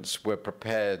governments were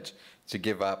prepared to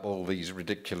give up all these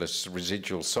ridiculous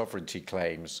residual sovereignty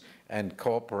claims and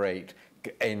cooperate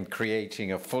in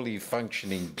creating a fully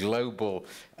functioning global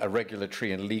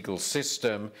regulatory and legal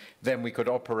system, then we could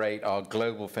operate our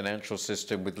global financial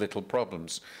system with little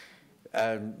problems.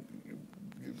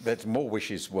 That's more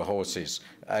wishes were horses.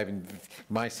 I mean,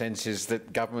 my sense is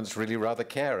that governments really rather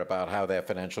care about how their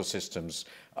financial systems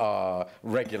are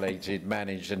regulated,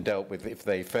 managed, and dealt with if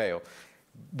they fail.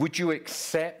 Would you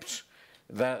accept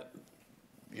that,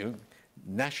 you know,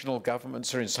 national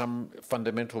governments are in some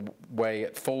fundamental way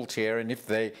at fault here, and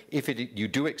if you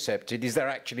do accept it, is there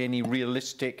actually any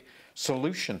realistic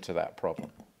solution to that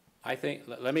problem? I think,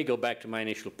 let me go back to my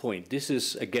initial point. This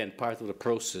is, again, part of the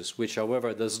process, which,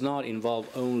 however, does not involve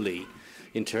only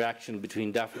interaction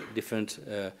between different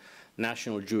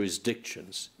national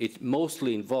jurisdictions. It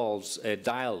mostly involves a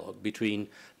dialogue between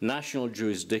national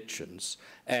jurisdictions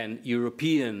and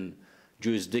European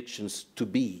jurisdictions to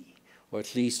be, or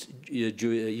at least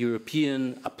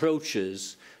European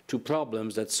approaches to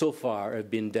problems that so far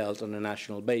have been dealt on a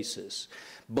national basis,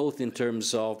 both in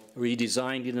terms of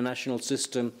redesigning the national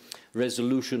system,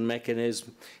 resolution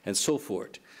mechanism, and so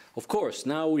forth. Of course,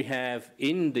 now we have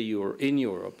in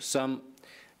Europe some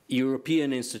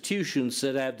European institutions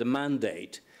that have the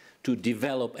mandate to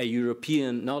develop a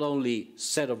European, not only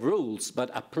set of rules, but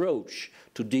approach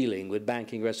to dealing with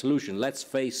banking resolution. Let's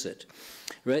face it.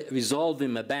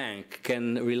 Resolving a bank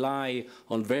can rely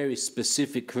on very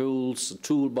specific rules,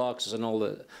 toolboxes and all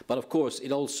that. But of course,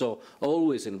 it also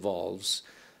always involves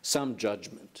some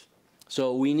judgment.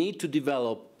 So we need to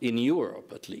develop, in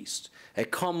Europe at least, a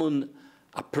common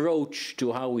approach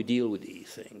to how we deal with these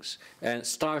things, and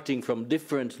starting from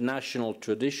different national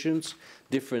traditions,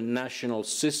 different national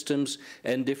systems,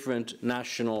 and different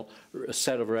national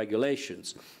set of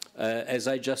regulations. As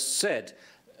I just said,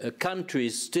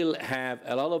 countries still have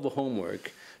a lot of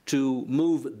homework to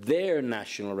move their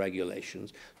national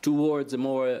regulations towards a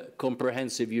more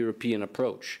comprehensive European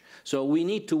approach. So we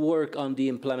need to work on the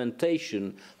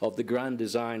implementation of the grand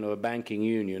design of a banking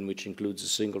union, which includes a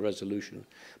single resolution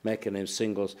mechanism,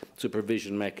 single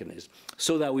supervision mechanism,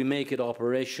 so that we make it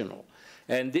operational.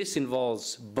 And this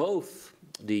involves both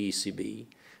the ECB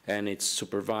and its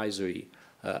supervisory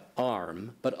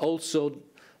arm, but also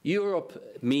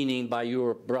Europe, meaning by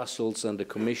Europe, Brussels and the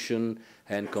Commission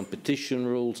and competition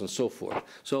rules and so forth.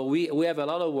 So we have a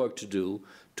lot of work to do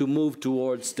to move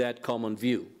towards that common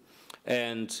view.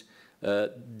 And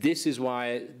this is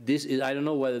why this is, I don't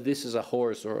know whether this is a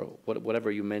horse or whatever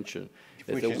you mentioned.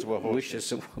 Wishes were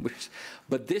horses.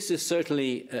 But this is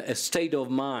certainly a state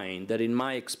of mind that in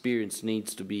my experience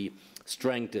needs to be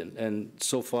strengthened. And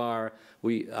so far,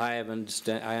 I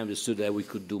understood that we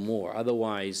could do more.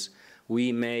 Otherwise,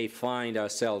 we may find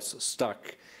ourselves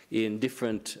stuck in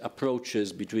different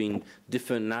approaches between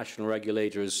different national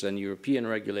regulators and European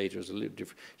regulators,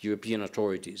 European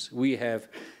authorities. We have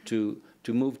to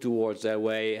move towards that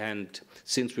way, and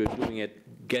since we're doing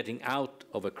it, getting out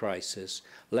of a crisis,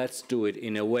 let's do it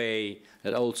in a way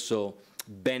that also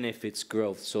benefits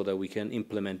growth so that we can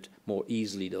implement more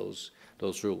easily those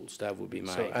rules. That would be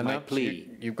my plea.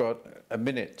 You've got a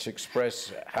minute to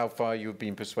express how far you've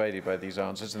been persuaded by these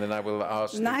answers, and then I will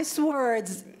ask. Nice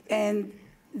words, and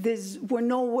we're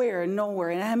nowhere.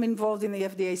 And I'm involved in the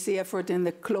FDIC effort, and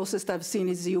the closest I've seen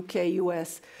is the UK,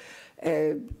 US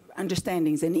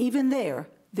understandings. And even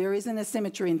there is an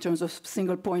asymmetry in terms of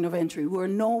single point of entry. We're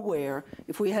nowhere.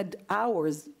 If we had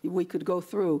hours, we could go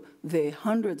through the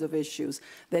hundreds of issues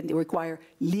that require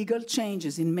legal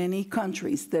changes in many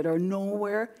countries that are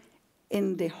nowhere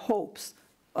in the hopes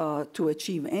to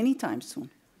achieve anytime soon.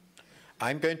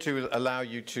 I'm going to allow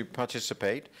you to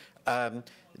participate.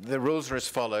 The rules are as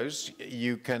follows.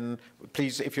 You can,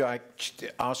 please, if I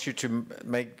ask you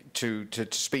to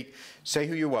speak, say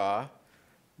who you are,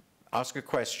 ask a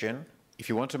question. If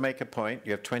you want to make a point,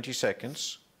 you have 20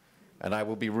 seconds, and I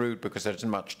will be rude because there isn't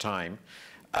much time,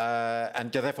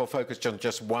 and therefore focus on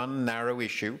just one narrow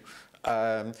issue,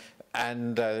 so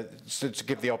to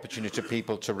give the opportunity to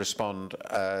people to respond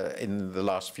in the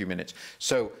last few minutes.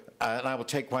 So, and I will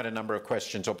take quite a number of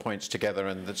questions or points together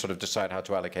and then sort of decide how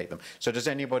to allocate them. So does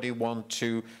anybody want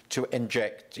to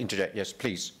interject? Yes,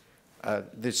 please.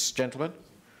 This gentleman,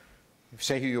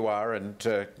 say who you are and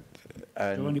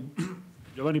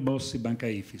Giovanni Bossi, Banca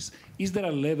Ifis. Is there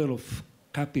a level of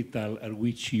capital at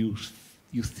which you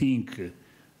think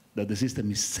that the system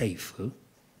is safe?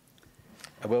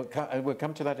 We'll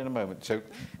come to that in a moment. So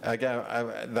again,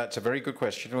 that's a very good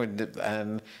question,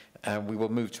 and we will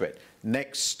move to it.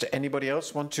 Next, anybody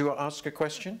else want to ask a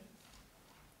question?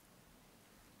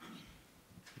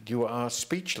 You are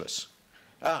speechless.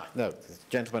 Ah, no, the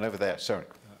gentleman over there, sorry.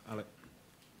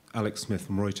 Alex Smith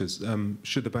from Reuters.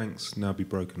 Should the banks now be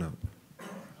broken up?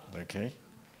 Okay.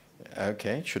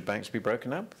 Okay, should banks be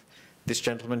broken up? This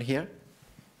gentleman here?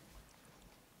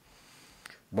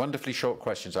 Wonderfully short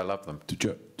questions, I love them.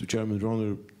 To Chairman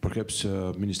Rohner, perhaps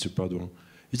Minister Padoan.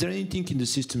 Is there anything in the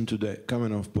system today,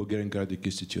 coming off Bulgarian Cardiac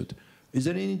Institute, is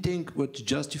there anything what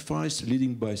justifies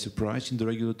leading by surprise in the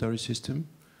regulatory system,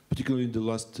 particularly in the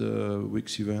last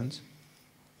week's events?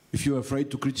 If you're afraid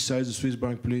to criticize the Swiss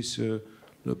bank, please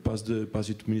pass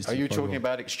it to Minister Are you Padoan. talking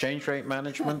about exchange rate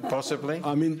management, possibly?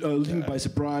 I mean, leading by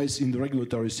surprise in the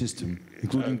regulatory system,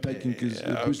 including taking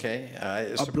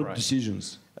abrupt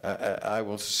decisions. I'm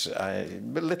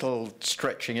a little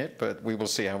stretching it, but we will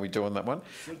see how we do on that one.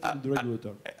 The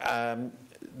regulator.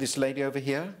 This lady over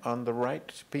here on the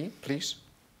right, please.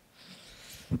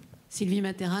 Sylvie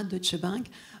Matera, Deutsche Bank.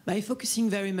 By focusing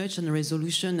very much on the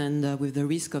resolution and with the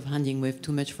risk of handling with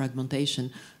too much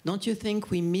fragmentation, don't you think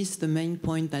we miss the main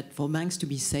point that for banks to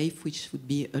be safe, which would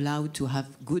be allowed to have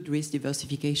good risk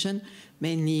diversification,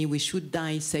 mainly we should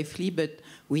die safely, but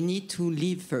we need to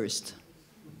live first?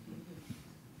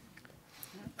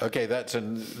 Okay, that's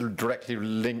directly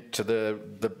linked to the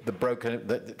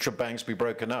should banks be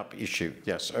broken up issue.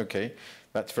 Yes, okay,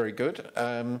 that's very good.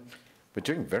 We're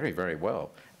doing very, very well.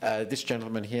 This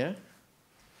gentleman here.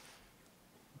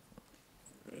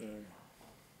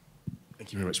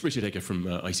 Thank you very much. Richard Egger from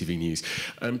ITV News.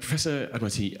 Professor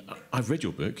Admati, I've read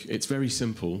your book. It's very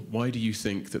simple. Why do you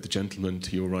think that the gentlemen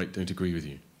to your right don't agree with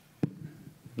you?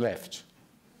 Left.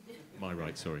 My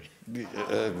right, sorry.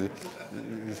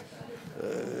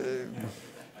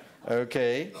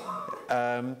 Okay.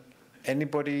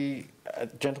 Anybody,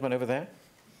 gentleman over there?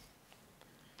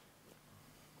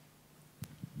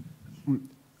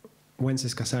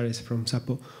 Wences Casares from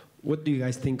Sapo. What do you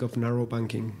guys think of narrow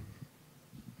banking?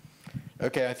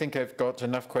 Okay, I think I've got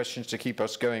enough questions to keep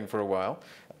us going for a while.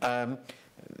 I'm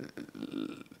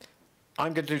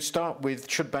going to start with,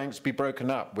 should banks be broken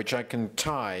up, which I can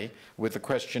tie with the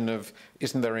question of,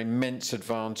 isn't there immense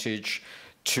advantage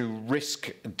to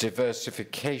risk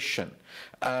diversification?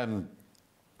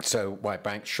 So why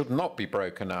banks should not be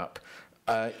broken up.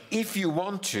 If you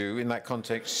want to, in that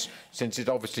context, since it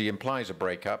obviously implies a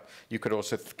breakup, you could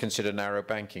also consider narrow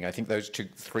banking. I think those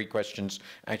three questions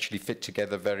actually fit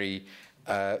together very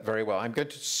well. I'm going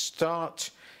to start.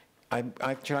 I'm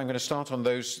going to start on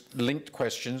those linked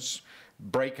questions: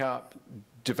 breakup,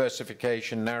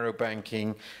 diversification, narrow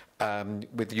banking.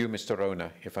 With you, Mr.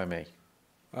 Rohner, if I may.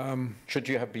 Should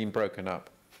you have been broken up?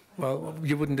 Well,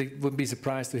 you wouldn't be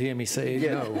surprised to hear me say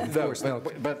no. Of course not.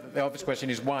 But the obvious question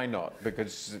is why not?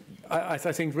 Because I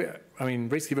think, I mean,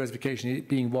 risk diversification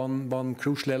being one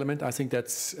crucial element. I think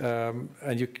that's,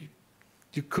 and you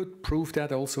could prove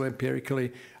that also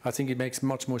empirically. I think it makes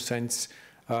much more sense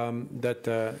that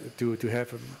to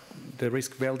have the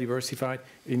risk well diversified.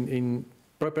 In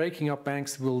breaking up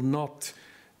banks will not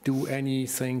do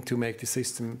anything to make the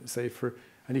system safer.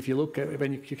 And if you look at,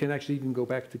 when you can actually even go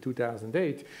back to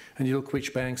 2008, and you look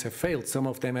which banks have failed, some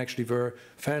of them actually were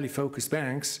fairly focused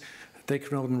banks. Take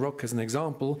Northern Rock as an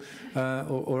example,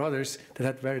 or others that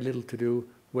had very little to do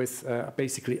with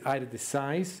basically either the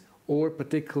size or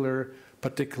particular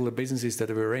businesses that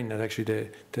they were in. And actually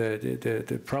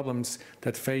the problems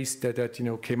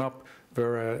that came up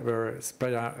were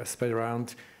spread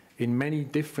around in many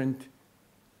different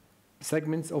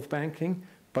segments of banking.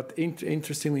 But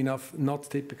interestingly enough, not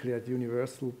typically at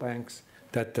universal banks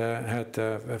that had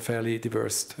fairly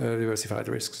diversified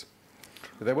risks.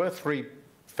 There were three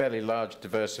fairly large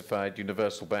diversified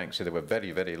universal banks, so they were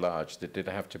very, very large, that did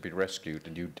have to be rescued,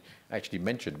 and you actually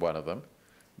mentioned one of them,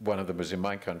 one of them was in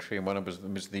my country and one of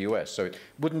them was the US. So it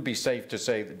wouldn't be safe to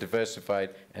say that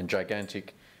diversified and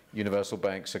gigantic universal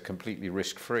banks are completely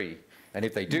risk-free. And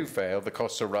if they do fail, the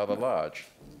costs are rather large.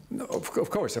 No, of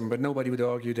course, but nobody would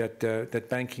argue that that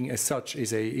banking as such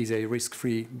is a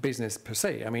risk-free business per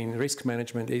se. I mean, risk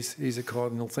management is a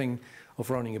cardinal thing of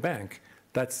running a bank.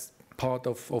 That's part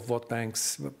of what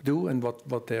banks do and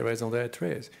what their raison d'être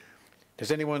is.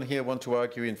 Does anyone here want to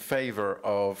argue in favor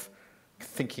of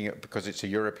thinking, because it's a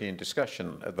European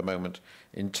discussion at the moment,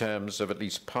 in terms of at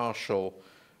least partial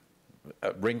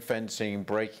ring fencing,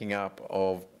 breaking up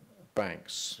of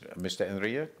banks? Mr.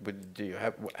 Enria, do you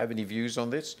have any views on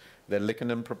this? The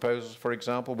Liikanen proposals, for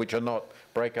example, which are not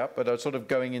break up, but are sort of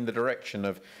going in the direction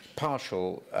of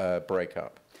partial break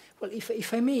up. Well,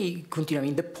 if I may continue, I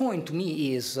mean, the point to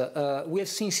me is we have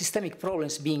seen systemic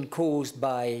problems being caused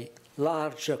by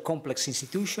large, complex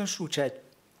institutions which had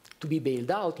to be bailed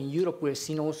out. In Europe, we've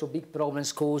seen also big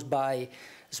problems caused by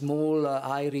small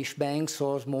Irish banks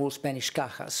or small Spanish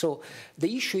cajas. So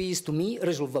the issue is, to me,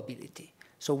 resolvability.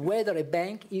 So whether a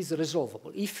bank is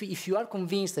resolvable. If you are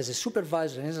convinced as a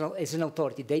supervisor, as an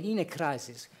authority, that in a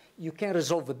crisis you can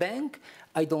resolve a bank,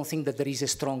 I don't think that there is a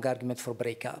strong argument for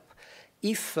breakup.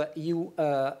 If you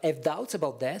have doubts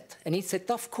about that, and it's a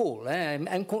tough call,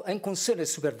 I'm concerned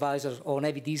as supervisors on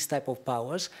having these type of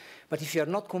powers, but if you are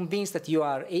not convinced that you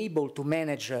are able to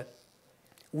manage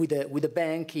with a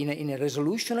bank in a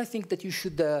resolution, I think that you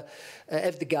should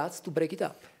have the guts to break it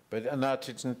up. But Anat,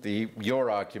 isn't your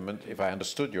argument, if I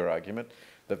understood your argument,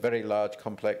 that very large,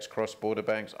 complex cross-border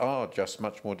banks are just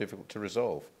much more difficult to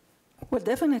resolve? Well,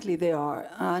 definitely they are.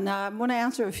 Now, I'm going to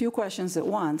answer a few questions at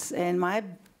once, and my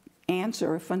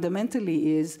answer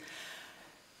fundamentally is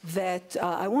that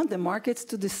I want the markets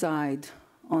to decide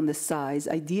on the size,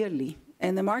 ideally,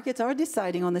 and the markets are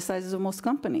deciding on the sizes of most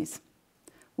companies.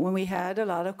 When we had a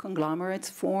lot of conglomerates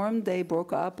formed, they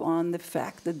broke up on the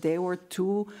fact that they were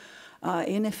too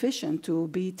inefficient to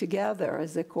be together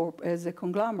as a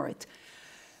conglomerate.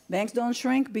 Banks don't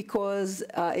shrink because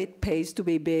it pays to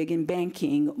be big in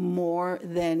banking more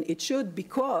than it should,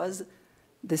 because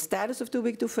the status of too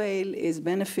big to fail is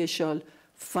beneficial,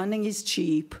 funding is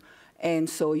cheap, and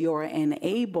so you're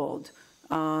enabled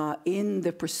in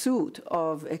the pursuit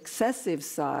of excessive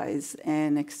size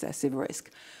and excessive risk.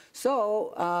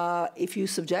 So if you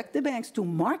subject the banks to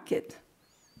market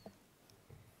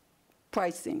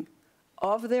pricing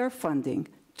of their funding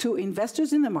to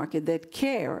investors in the market that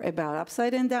care about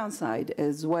upside and downside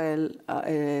as well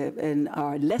and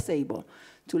are less able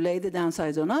to lay the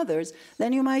downsides on others,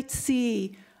 then you might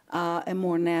see a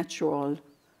more natural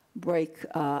break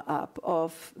up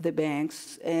of the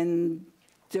banks. And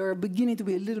there are beginning to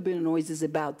be a little bit of noises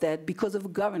about that because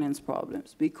of governance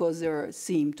problems, because there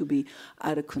seem to be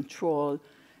out of control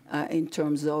in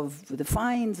terms of the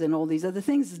fines and all these other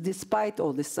things, despite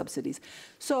all these subsidies.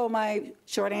 So my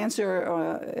short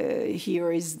answer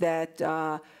here is that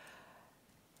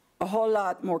a whole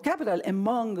lot more capital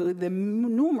among the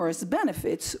numerous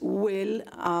benefits will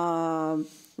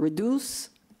reduce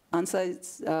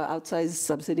outsized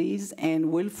subsidies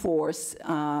and will force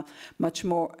much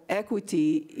more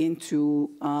equity into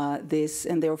this,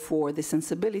 and therefore the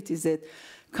sensibilities that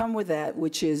come with that,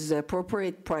 which is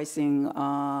appropriate pricing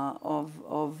of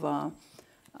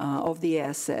the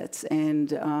assets, and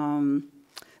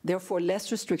therefore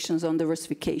less restrictions on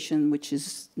diversification, which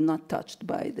is not touched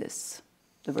by this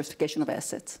diversification of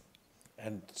assets.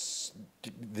 And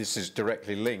this is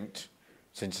directly linked,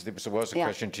 since this was a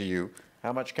question to you,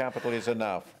 how much capital is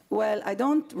enough? Well, I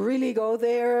don't really go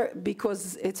there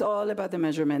because it's all about the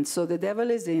measurement. So the devil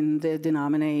is in the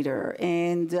denominator.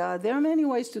 And there are many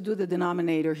ways to do the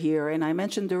denominator here. And I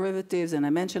mentioned derivatives and I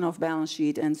mentioned off-balance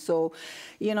sheet. And so,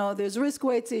 you know, there's risk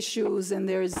weights issues and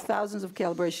there's thousands of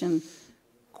calibration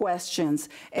questions.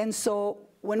 And so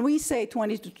when we say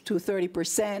 20 to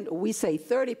 30%, we say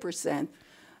 30%,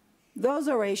 those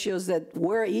are ratios that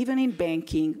were, even in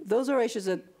banking, those are ratios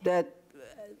that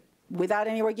without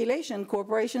any regulation,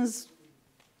 corporations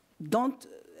don't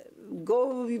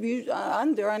go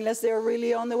under unless they're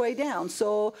really on the way down.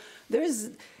 So there's,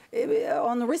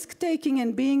 on risk-taking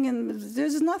and being in,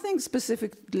 there's nothing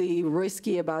specifically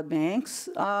risky about banks.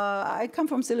 I come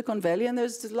from Silicon Valley, and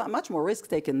there's much more risk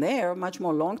taken there, much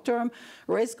more long-term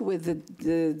risk with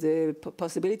the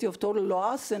possibility of total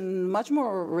loss, and much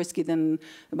more risky than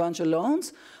a bunch of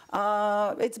loans.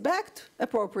 It's backed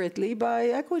appropriately by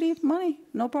equity money,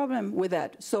 no problem with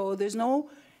that. So there's no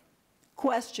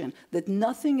question that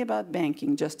nothing about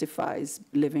banking justifies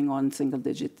living on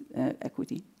single-digit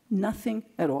equity. Nothing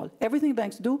at all. Everything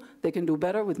banks do, they can do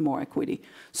better with more equity.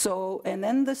 So, and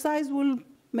then the size will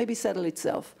maybe settle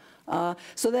itself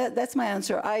So that's my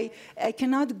answer. I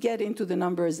cannot get into the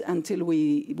numbers until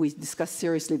we discuss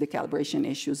seriously the calibration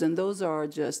issues, and those are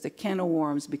just a can of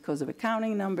worms because of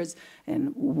accounting numbers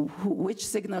and which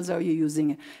signals are you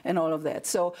using and all of that.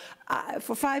 So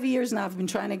for 5 years now I've been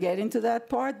trying to get into that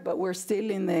part, but we're still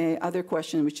in the other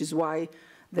question, which is why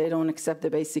they don't accept the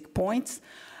basic points.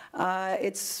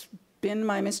 It's been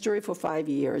my mystery for 5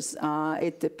 years.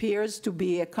 It appears to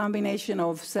be a combination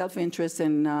of self-interest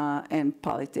and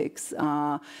politics.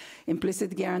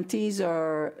 Implicit guarantees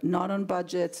are not on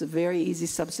budgets, very easy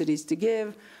subsidies to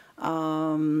give.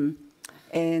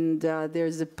 And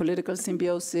there's a political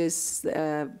symbiosis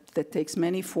that takes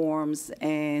many forms,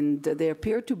 and there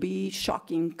appear to be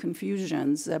shocking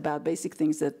confusions about basic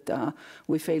things that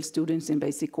we fail students in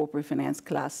basic corporate finance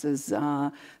classes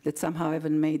that somehow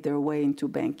haven't made their way into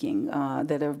banking,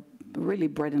 that are really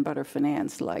bread and butter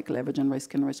finance, like leverage and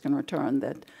risk and return,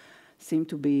 that seem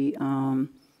to be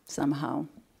somehow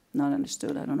not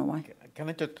understood. I don't know why. Can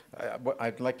I just,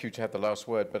 I'd like you to have the last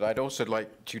word, but I'd also like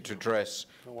you to address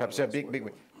perhaps a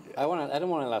big. I don't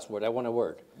want a last word. I want a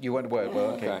word. You want a word?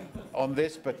 Well, okay. On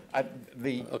this, but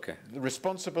the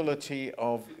responsibility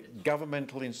of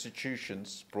governmental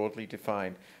institutions, broadly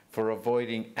defined, for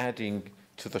avoiding adding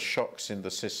to the shocks in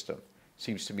the system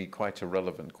seems to me quite a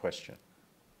relevant question.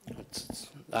 It's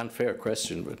an unfair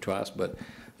question to ask, but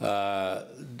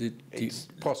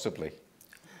possibly.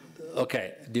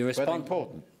 Okay, but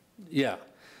important. Yeah,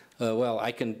 well,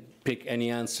 I can pick any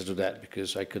answer to that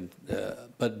because I could,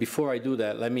 but before I do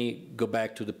that, let me go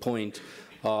back to the point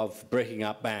of breaking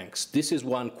up banks. This is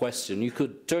one question. You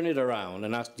could turn it around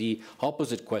and ask the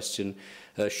opposite question.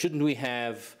 Shouldn't we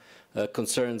have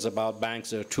concerns about banks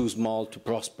that are too small to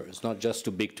prosper? It's not just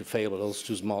too big to fail, but also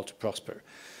too small to prosper.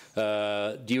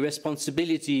 The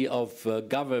responsibility of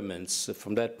governments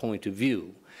from that point of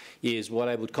view is what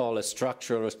I would call a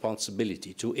structural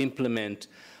responsibility to implement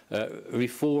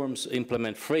reforms,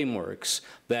 implement frameworks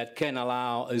that can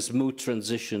allow a smooth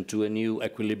transition to a new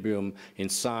equilibrium in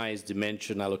size,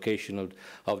 dimension, allocation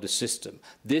of the system.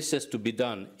 This has to be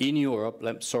done in Europe,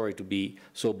 I'm sorry to be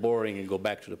so boring and go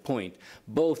back to the point,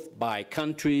 both by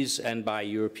countries and by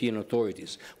European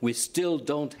authorities. We still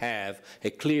don't have a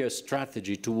clear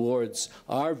strategy towards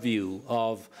our view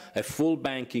of a full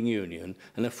banking union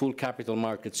and a full capital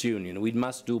markets union. We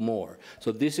must do more.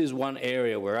 So this is one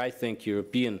area where I think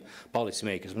European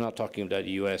policymakers, I'm not talking about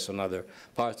the US and other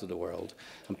parts of the world,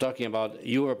 I'm talking about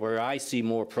Europe where I see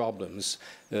more problems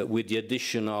with the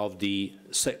addition of the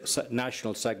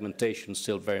national segmentation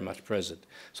still very much present.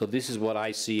 So this is what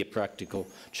I see a practical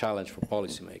challenge for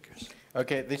policymakers.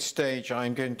 Okay, at this stage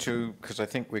I'm going to, because I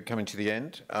think we're coming to the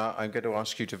end, I'm going to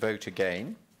ask you to vote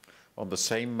again on the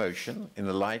same motion in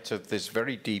the light of this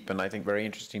very deep and I think very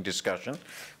interesting discussion,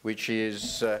 which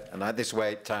is, and at this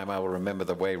time I will remember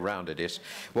the way round it is,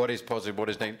 what is positive, what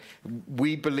is negative.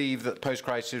 We believe that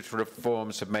post-crisis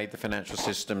reforms have made the financial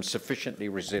system sufficiently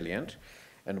resilient.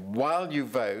 And while you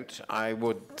vote, I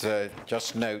would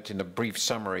just note in a brief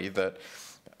summary that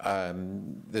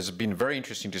there's been a very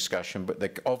interesting discussion, but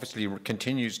there obviously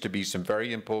continues to be some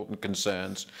very important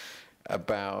concerns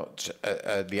about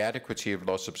the adequacy of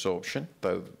loss absorption,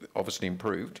 though obviously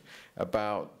improved,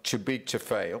 about too big to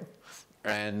fail,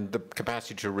 and the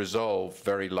capacity to resolve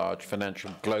very large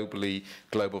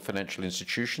global financial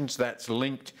institutions. That's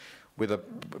linked with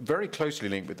very closely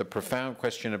linked with the profound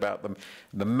question about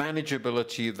the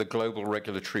manageability of the global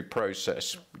regulatory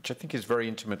process, which I think is very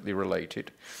intimately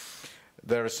related.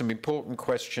 There are some important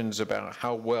questions about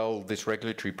how well this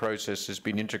regulatory process has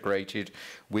been integrated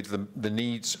with the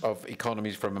needs of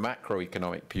economies from a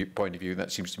macroeconomic point of view.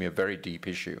 That seems to me a very deep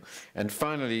issue. And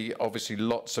finally, obviously,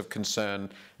 lots of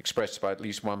concern expressed by at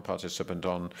least one participant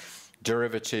on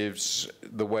derivatives,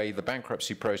 the way the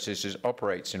bankruptcy process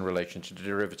operates in relation to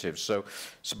derivatives.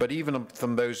 But even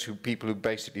from those people who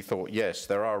basically thought, yes,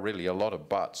 there are really a lot of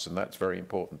buts, and that's very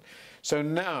important. So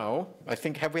now, I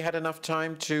think, have we had enough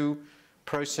time to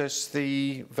process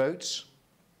the votes?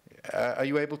 Are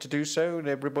you able to do so?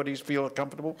 Everybody feel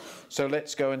comfortable? So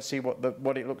let's go and see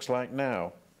what it looks like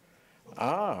now.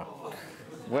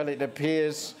 Well, it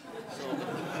appears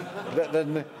that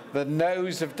the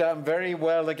no's have done very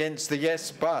well against the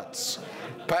yes buts.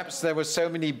 Perhaps there were so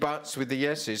many buts with the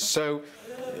yeses. So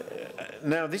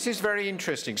now this is very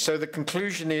interesting. So the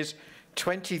conclusion is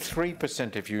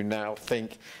 23% of you now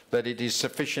think that it is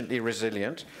sufficiently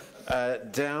resilient.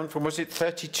 Down from, was it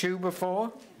 32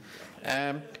 before?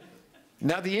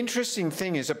 Now, the interesting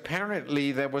thing is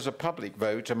apparently there was a public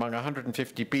vote among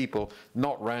 150 people,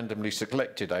 not randomly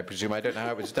selected, I presume, I don't know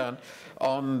how it was done,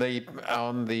 on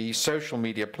the social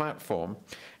media platform.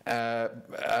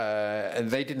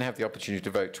 And they didn't have the opportunity to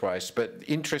vote twice. But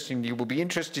interestingly, you will be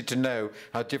interested to know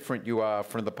how different you are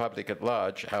from the public at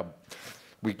large, how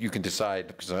you can decide,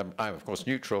 because I'm of course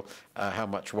neutral, how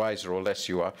much wiser or less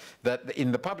you are, that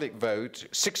in the public vote,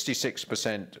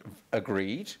 66%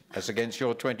 agreed, as against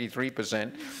your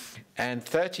 23%, and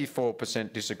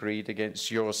 34% disagreed against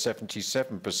your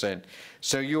 77%.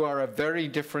 So you are a very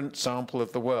different sample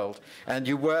of the world. And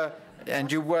you were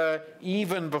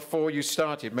even before you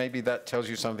started. Maybe that tells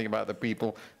you something about the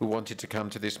people who wanted to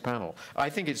come to this panel. I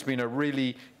think it's been a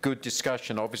really good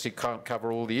discussion. Obviously can't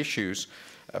cover all the issues,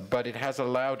 but it has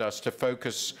allowed us to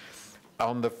focus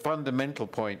on the fundamental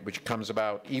point which comes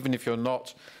about, even if you're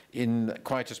not in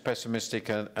quite as pessimistic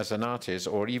as Anat is,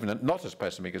 or even not as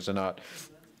pessimistic as Anat,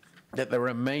 that there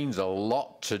remains a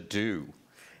lot to do.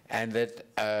 And that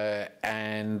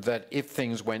if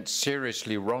things went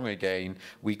seriously wrong again,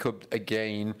 we could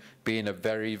again be in a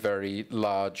very, very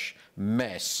large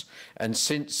mess. And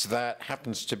since that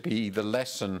happens to be the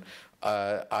lesson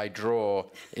I draw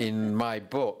in my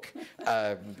book,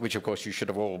 which of course you should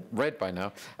have all read by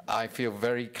now, I feel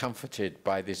very comforted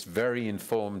by this very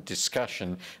informed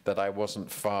discussion that I wasn't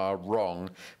far wrong,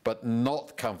 but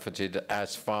not comforted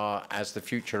as far as the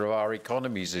future of our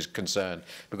economies is concerned,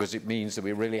 because it means that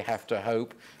we really have to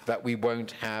hope that we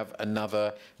won't have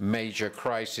another major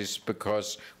crisis,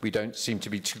 because we don't seem to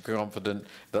be too confident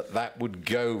that that would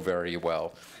go very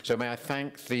well. So may I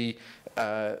thank the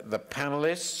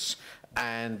panelists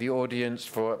and the audience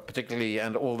for particularly,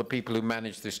 and all the people who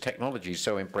manage this technology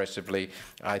so impressively.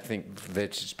 I think that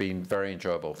it's been very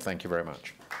enjoyable. Thank you very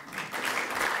much.